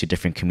brings to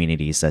different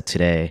communities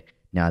today,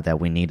 now that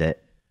we need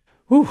it?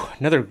 Ooh,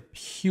 another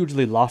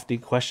hugely lofty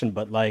question,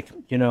 but like,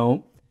 you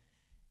know,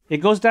 it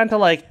goes down to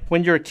like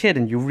when you're a kid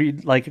and you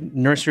read like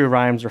nursery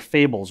rhymes or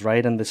fables,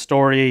 right? And the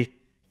story,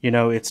 you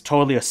know, it's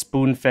totally a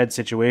spoon-fed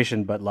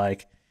situation, but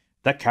like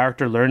that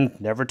character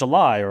learned never to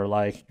lie, or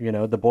like, you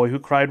know, the boy who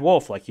cried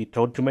wolf, like he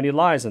told too many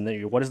lies, and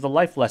then what is the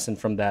life lesson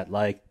from that?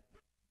 Like,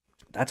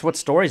 that's what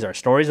stories are.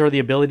 Stories are the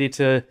ability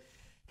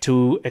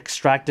to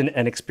extract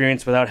an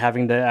experience without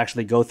having to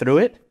actually go through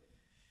it.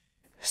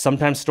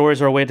 Sometimes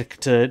stories are a way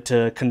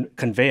to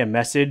convey a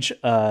message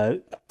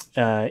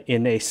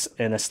in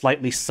a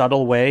slightly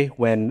subtle way,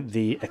 when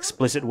the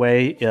explicit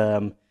way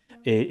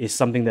is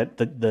something that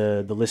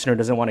the listener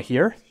doesn't want to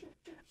hear.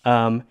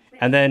 And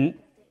then,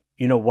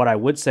 you know, what I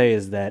would say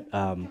is that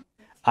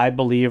I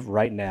believe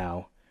right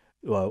now,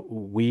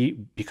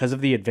 because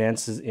of the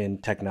advances in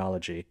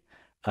technology,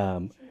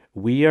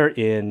 we are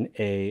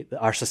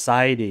our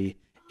society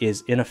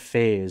is in a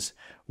phase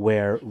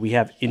where we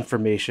have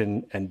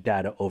information and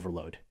data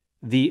overload.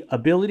 The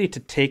ability to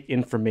take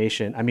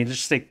information, I mean,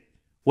 just say,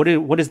 what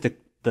is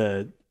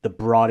the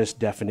broadest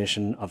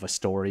definition of a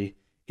story?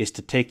 Is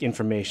to take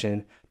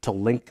information, to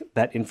link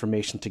that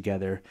information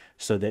together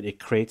so that it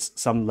creates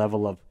some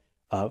level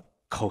of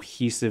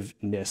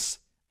cohesiveness,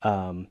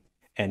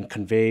 and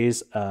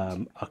conveys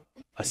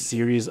a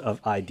series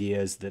of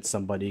ideas that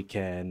somebody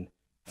can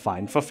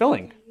find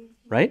fulfilling,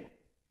 right?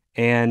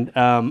 And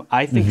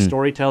I think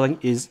storytelling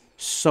is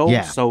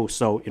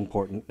so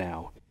important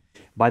now.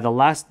 By the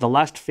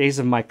last phase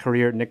of my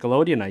career at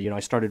Nickelodeon, I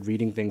started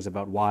reading things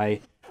about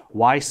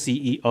why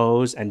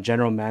CEOs and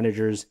general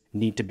managers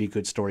need to be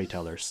good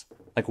storytellers.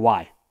 Like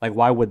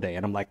why would they?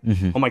 And I'm like,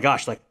 oh my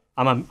gosh, like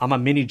I'm a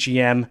mini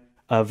GM,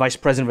 vice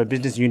president of a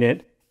business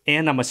unit,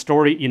 and I'm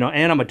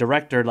and I'm a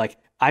director. Like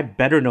I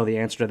better know the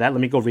answer to that. Let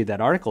me go read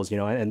that articles,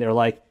 and they're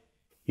like,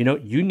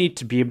 you need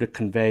to be able to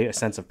convey a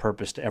sense of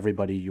purpose to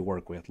everybody you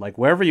work with. Like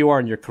wherever you are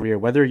in your career,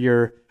 whether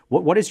you're,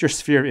 what is your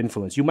sphere of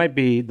influence? You might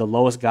be the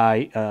lowest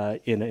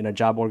guy in a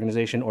job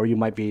organization, or you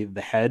might be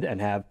the head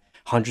and have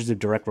hundreds of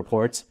direct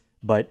reports.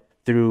 But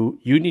you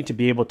need to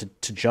be able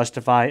to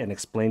justify and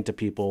explain to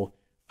people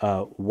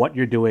what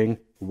you're doing,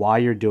 why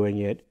you're doing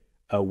it,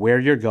 where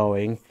you're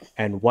going,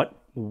 and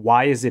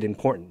why is it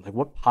important? Like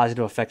what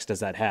positive effects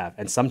does that have?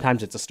 And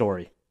sometimes it's a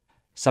story.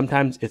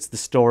 Sometimes it's the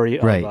story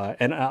of, right.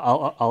 And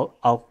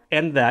I'll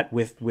end that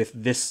with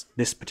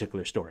this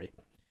particular story.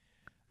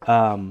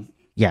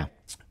 Yeah.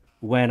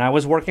 When I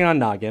was working on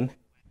Noggin,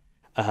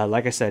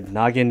 like I said,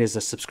 Noggin is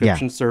a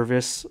subscription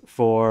service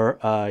for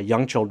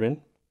young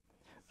children,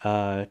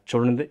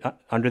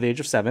 under the age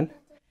of 7.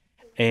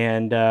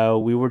 And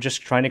we were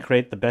just trying to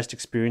create the best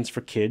experience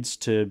for kids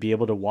to be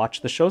able to watch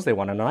the shows they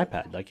want on an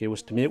iPad. Like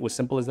to me, it was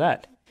simple as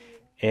that.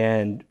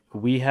 And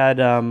we had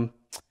a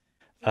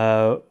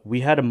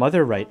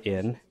mother write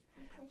in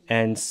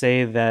and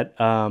say that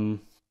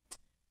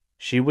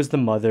she was the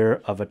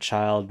mother of a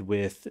child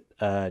with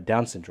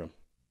Down syndrome.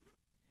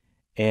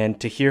 And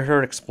to hear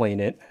her explain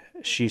it,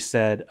 she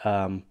said,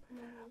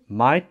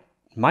 my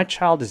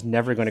child is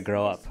never going to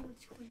grow up.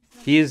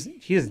 He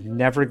is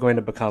never going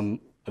to become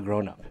a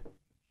grown-up.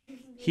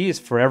 He is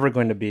forever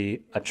going to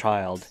be a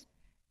child.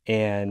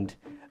 And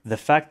the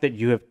fact that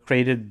you have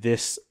created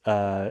this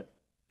app,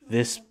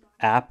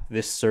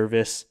 this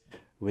service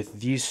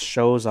with these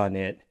shows on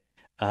it,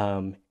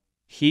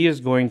 he is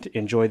going to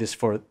enjoy this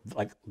for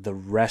like the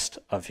rest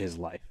of his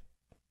life.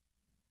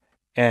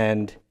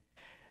 And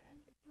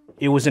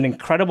it was an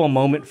incredible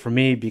moment for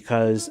me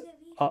because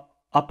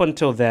up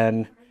until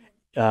then,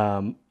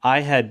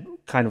 I had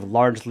kind of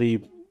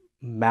largely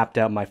mapped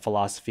out my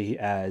philosophy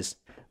as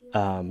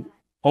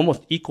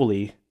almost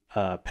equally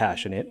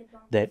passionate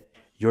that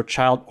your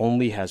child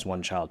only has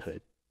one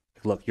childhood.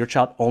 Look, your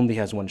child only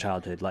has one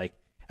childhood. Like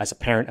as a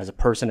parent, as a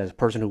person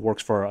who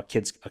works for a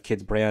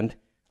kid's brand,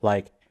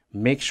 like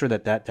make sure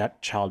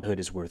that childhood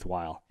is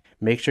worthwhile.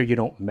 Make sure you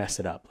don't mess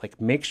it up. Like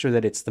make sure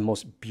that it's the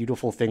most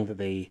beautiful thing that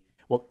they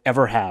will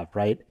ever have,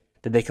 right?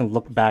 That they can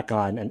look back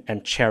on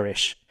and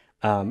cherish.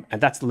 And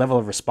that's the level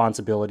of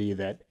responsibility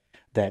that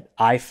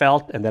I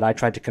felt and that I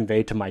tried to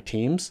convey to my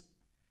teams,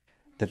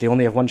 that they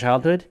only have one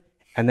childhood.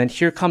 And then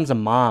here comes a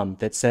mom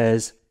that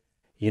says,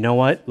 you know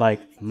what, like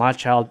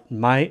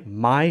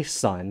my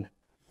son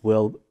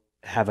will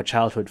have a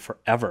childhood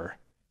forever.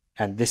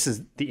 And this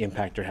is the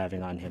impact you're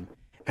having on him.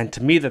 And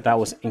to me that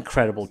was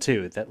incredible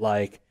too, that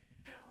like,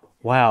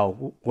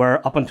 wow,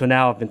 where up until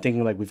now I've been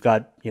thinking like we've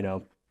got,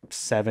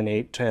 7,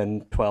 8,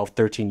 10, 12,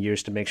 13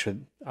 years to make sure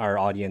our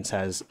audience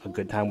has a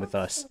good time with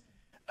us.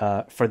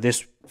 For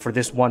this for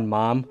this one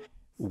mom,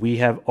 we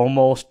have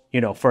almost,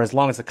 for as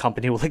long as the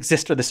company will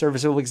exist or the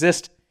service will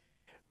exist,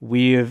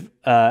 we've,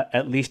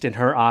 at least in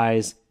her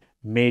eyes,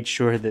 made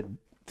sure that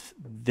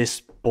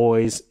this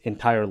boy's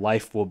entire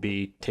life will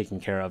be taken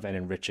care of and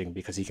enriching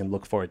because he can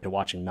look forward to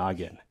watching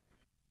Noggin.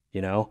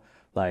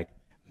 Like,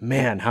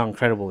 man, how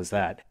incredible is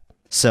that?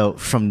 So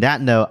from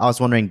that note, I was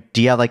wondering,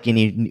 do you have like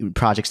any new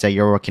projects that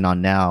you're working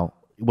on now,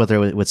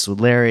 whether it's with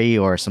Larry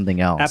or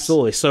something else?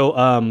 Absolutely.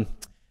 So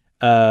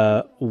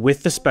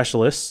with The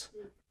Specialists,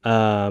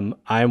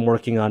 I'm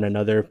working on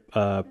another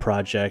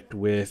project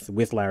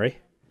with Larry.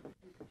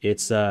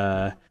 It's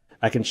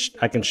I can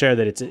share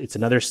that it's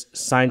another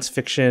science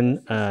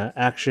fiction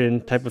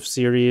action type of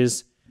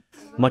series,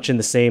 much in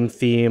the same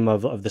theme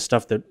of the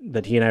stuff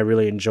that he and I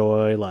really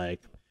enjoy,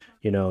 like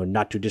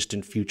not too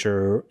distant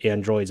future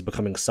androids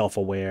becoming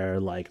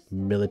self-aware, like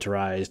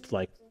militarized,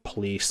 like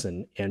police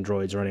and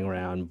androids running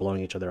around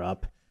blowing each other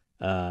up.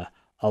 A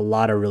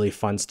lot of really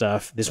fun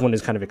stuff. This one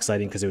is kind of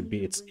exciting because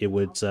it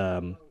would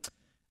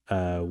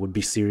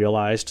be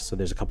serialized, so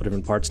there's a couple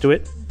different parts to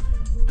it.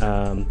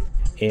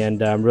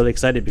 And I'm really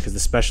excited because The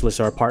Specialists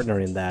are a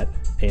partner in that,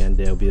 and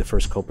it'll be the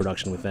first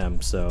co-production with them.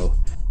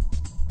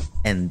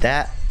 And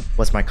that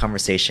was my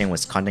conversation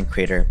with content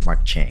creator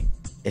Mark Cheng.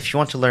 If you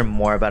want to learn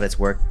more about his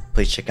work,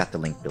 please check out the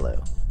link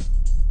below.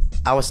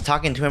 I was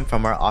talking to him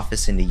from our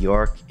office in New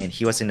York, and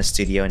he was in a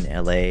studio in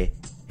LA,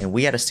 and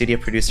we had a studio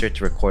producer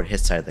to record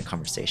his side of the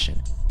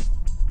conversation.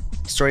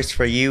 Stories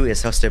for You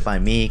is hosted by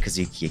me,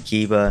 Kazuki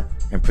Akiba,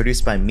 and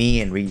produced by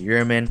me and Reed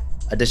Uriman.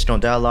 Additional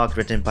dialogue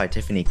written by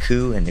Tiffany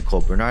Koo and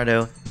Nicole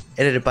Bernardo.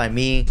 Edited by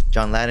me,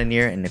 John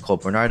Ladinier and Nicole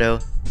Bernardo.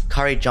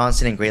 Kari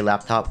Johnson and Grey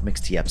Laptop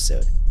mixed the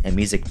episode, and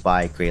music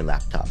by Grey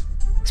Laptop.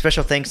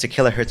 Special thanks to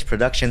Killa Hertz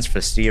Productions for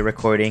the studio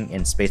recording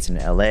in space in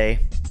LA.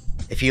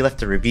 If you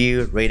left a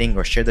review, rating,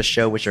 or shared the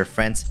show with your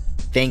friends,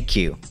 thank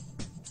you.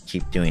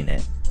 Keep doing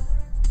it.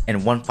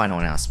 And one final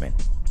announcement.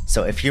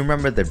 So if you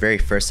remember the very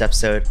first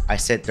episode, I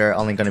said there are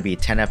only going to be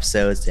 10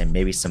 episodes and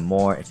maybe some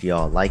more if you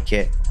all like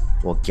it.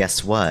 Well,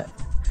 guess what?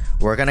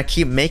 We're going to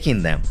keep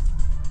making them.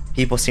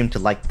 People seem to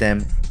like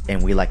them,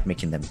 and we like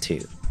making them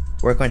too.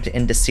 We're going to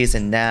end the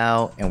season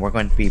now, and we're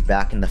going to be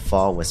back in the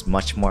fall with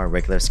much more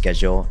regular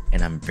schedule,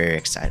 and I'm very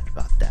excited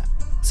about that.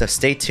 So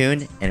stay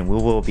tuned, and we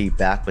will be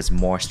back with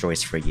more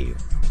stories for you.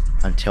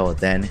 Until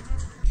then,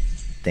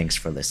 thanks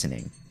for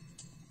listening.